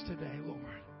families today,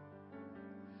 Lord.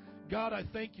 God, I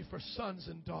thank You for sons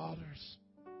and daughters.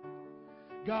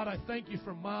 God, I thank You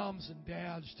for moms and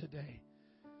dads today.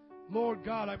 Lord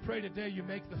God, I pray today You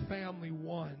make the family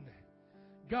one.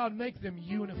 God, make them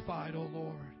unified, oh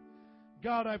Lord.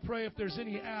 God, I pray if there's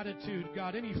any attitude,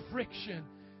 God, any friction,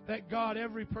 that God,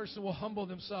 every person will humble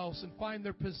themselves and find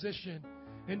their position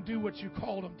and do what You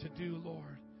called them to do,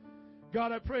 Lord.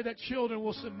 God, I pray that children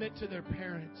will submit to their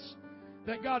parents.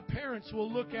 That, God, parents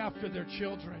will look after their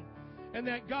children. And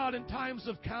that, God, in times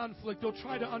of conflict, they'll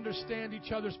try to understand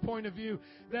each other's point of view.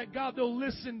 That, God, they'll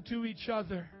listen to each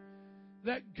other.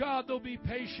 That, God, they'll be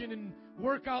patient and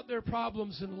work out their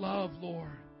problems in love,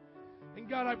 Lord. And,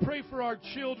 God, I pray for our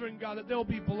children, God, that they'll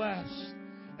be blessed.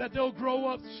 That they'll grow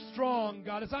up strong,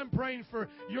 God. As I'm praying for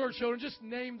your children, just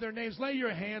name their names. Lay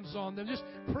your hands on them. Just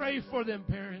pray for them,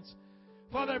 parents.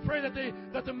 Father, I pray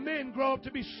that the men grow up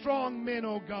to be strong men,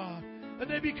 oh God. That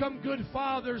they become good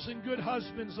fathers and good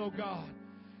husbands, oh God.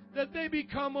 That they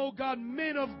become, oh God,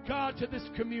 men of God to this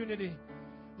community.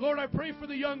 Lord, I pray for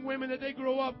the young women that they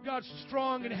grow up, God,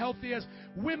 strong and healthy as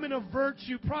women of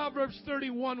virtue. Proverbs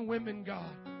 31 women,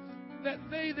 God. That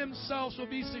they themselves will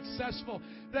be successful.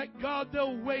 That, God,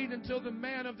 they'll wait until the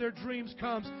man of their dreams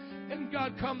comes. And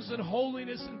God comes in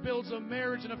holiness and builds a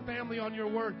marriage and a family on your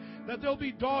word. That they'll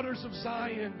be daughters of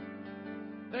Zion.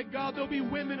 That, God, they'll be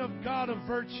women of God of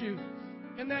virtue.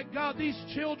 And that, God, these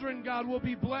children, God, will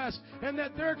be blessed. And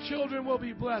that their children will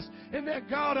be blessed. And that,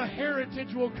 God, a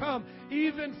heritage will come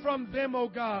even from them, oh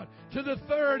God, to the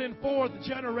third and fourth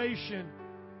generation.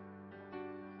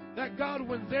 That, God,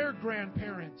 when their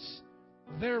grandparents,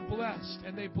 they're blessed,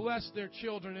 and they bless their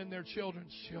children and their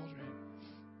children's children.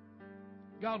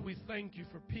 God, we thank you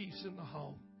for peace in the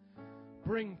home.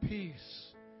 Bring peace.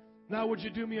 Now, would you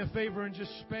do me a favor and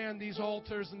just span these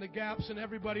altars and the gaps, and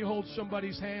everybody hold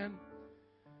somebody's hand?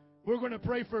 We're going to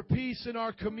pray for peace in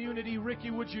our community. Ricky,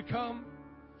 would you come?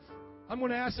 I'm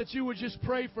going to ask that you would just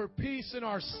pray for peace in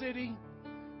our city,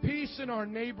 peace in our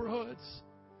neighborhoods,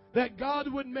 that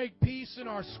God would make peace in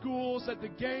our schools, that the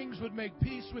gangs would make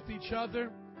peace with each other,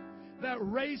 that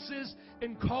races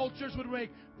and cultures would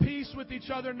make peace with each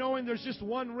other, knowing there's just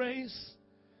one race,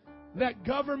 that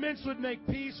governments would make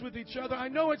peace with each other. I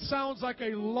know it sounds like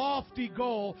a lofty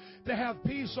goal to have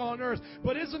peace on earth,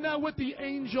 but isn't that what the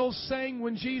angels sang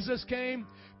when Jesus came?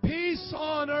 Peace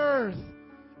on earth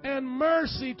and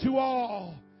mercy to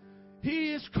all.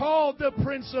 He is called the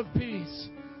Prince of Peace.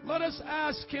 Let us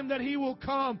ask Him that He will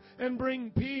come and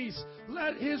bring peace.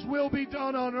 Let His will be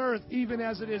done on earth even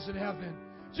as it is in heaven.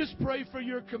 Just pray for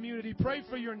your community. Pray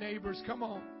for your neighbors. Come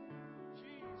on.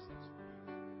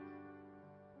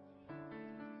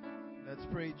 Let's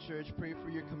pray, church. Pray for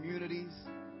your communities.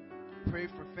 Pray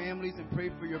for families and pray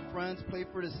for your friends. Pray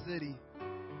for the city.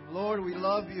 Lord, we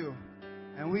love you.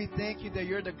 And we thank you that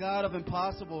you're the God of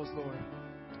impossibles, Lord.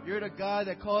 You're the God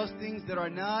that calls things that are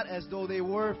not as though they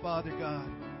were, Father God.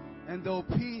 And though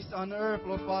peace on earth,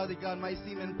 Lord Father God, might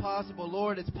seem impossible,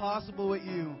 Lord, it's possible with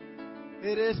you.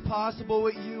 It is possible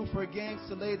with you for gangs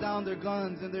to lay down their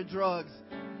guns and their drugs.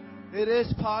 It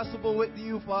is possible with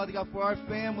you, Father God, for our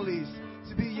families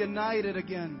to be united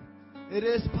again. It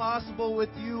is possible with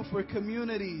you for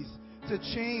communities to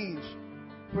change,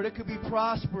 for they could be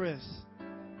prosperous.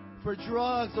 For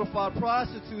drugs, or for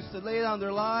prostitutes to lay down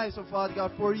their lives, oh Father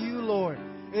God, for you, Lord.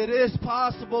 It is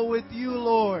possible with you,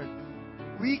 Lord.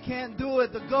 We can't do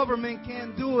it. The government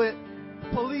can't do it.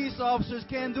 Police officers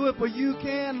can't do it, but you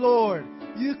can, Lord.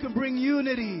 You can bring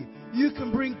unity. You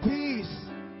can bring peace.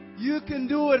 You can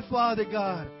do it, Father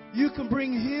God. You can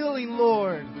bring healing,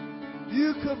 Lord.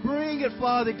 You can bring it,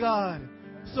 Father God.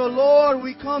 So, Lord,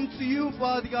 we come to you,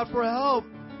 Father God, for help,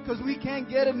 because we can't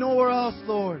get it nowhere else,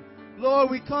 Lord.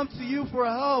 Lord, we come to you for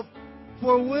help,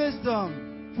 for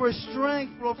wisdom, for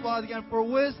strength, Lord Father God, for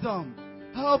wisdom.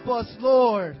 Help us,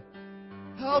 Lord.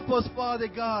 Help us, Father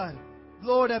God.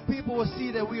 Lord, that people will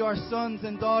see that we are sons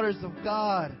and daughters of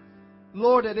God.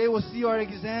 Lord, that they will see our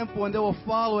example and they will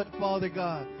follow it, Father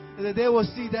God. And that they will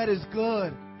see that is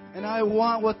good. And I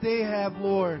want what they have,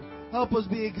 Lord. Help us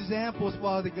be examples,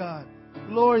 Father God.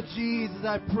 Lord Jesus,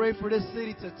 I pray for this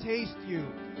city to taste you.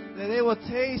 That they will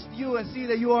taste you and see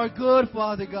that you are good,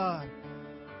 Father God.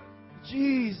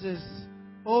 Jesus,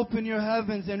 open your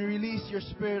heavens and release your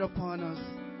Spirit upon us.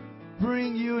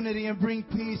 Bring unity and bring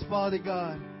peace, Father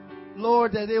God.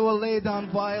 Lord, that they will lay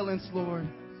down violence, Lord.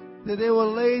 That they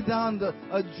will lay down the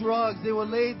drugs. They will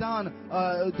lay down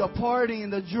the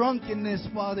partying, the drunkenness,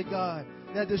 Father God,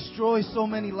 that destroys so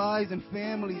many lives and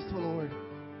families, Lord.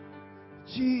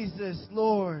 Jesus,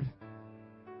 Lord.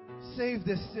 Save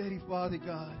this city, Father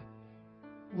God.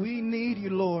 We need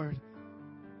you, Lord.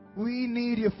 We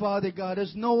need you, Father God.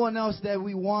 There's no one else that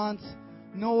we want,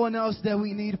 no one else that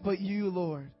we need but you,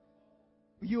 Lord.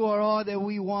 You are all that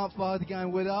we want, Father God.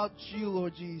 And without you,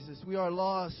 Lord Jesus, we are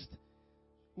lost.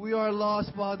 We are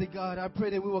lost, Father God. I pray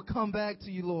that we will come back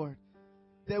to you, Lord.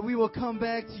 That we will come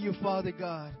back to you, Father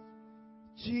God.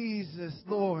 Jesus,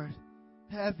 Lord,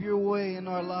 have your way in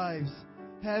our lives.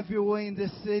 Have your way in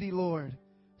this city, Lord.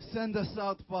 Send us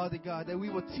out, Father God, that we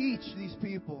will teach these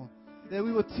people, that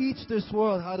we will teach this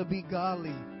world how to be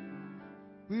godly.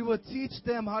 We will teach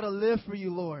them how to live for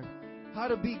you, Lord, how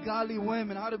to be godly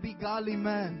women, how to be godly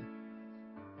men.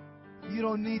 You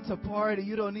don't need to party.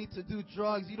 You don't need to do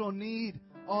drugs. You don't need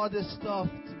all this stuff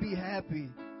to be happy.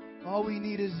 All we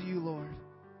need is you, Lord.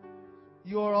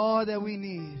 You are all that we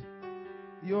need.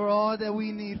 You are all that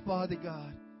we need, Father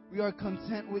God. We are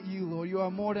content with you, Lord. You are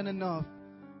more than enough.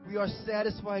 We are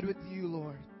satisfied with you,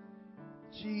 Lord.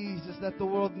 Jesus, let the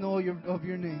world know of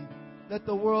your name. Let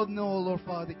the world know, Lord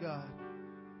Father God.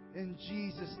 In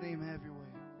Jesus' name, have your way.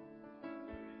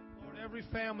 Lord, every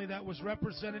family that was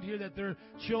represented here, that their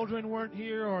children weren't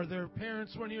here or their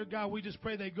parents weren't here, God, we just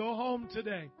pray they go home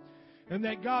today. And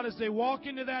that, God, as they walk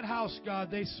into that house,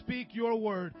 God, they speak your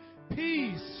word.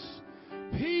 Peace.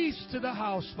 Peace to the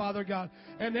house, Father God.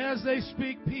 And as they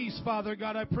speak peace, Father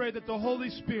God, I pray that the Holy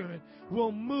Spirit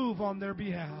will move on their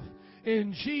behalf.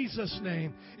 In Jesus'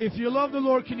 name. If you love the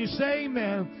Lord, can you say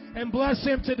amen and bless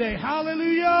Him today?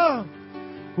 Hallelujah.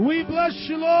 We bless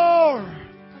you, Lord.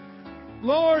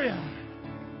 Gloria.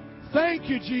 Thank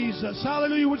you, Jesus.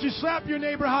 Hallelujah. Would you slap your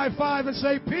neighbor high five and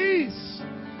say peace?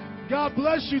 God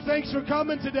bless you. Thanks for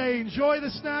coming today. Enjoy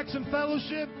the snacks and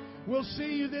fellowship. We'll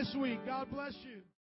see you this week. God bless you.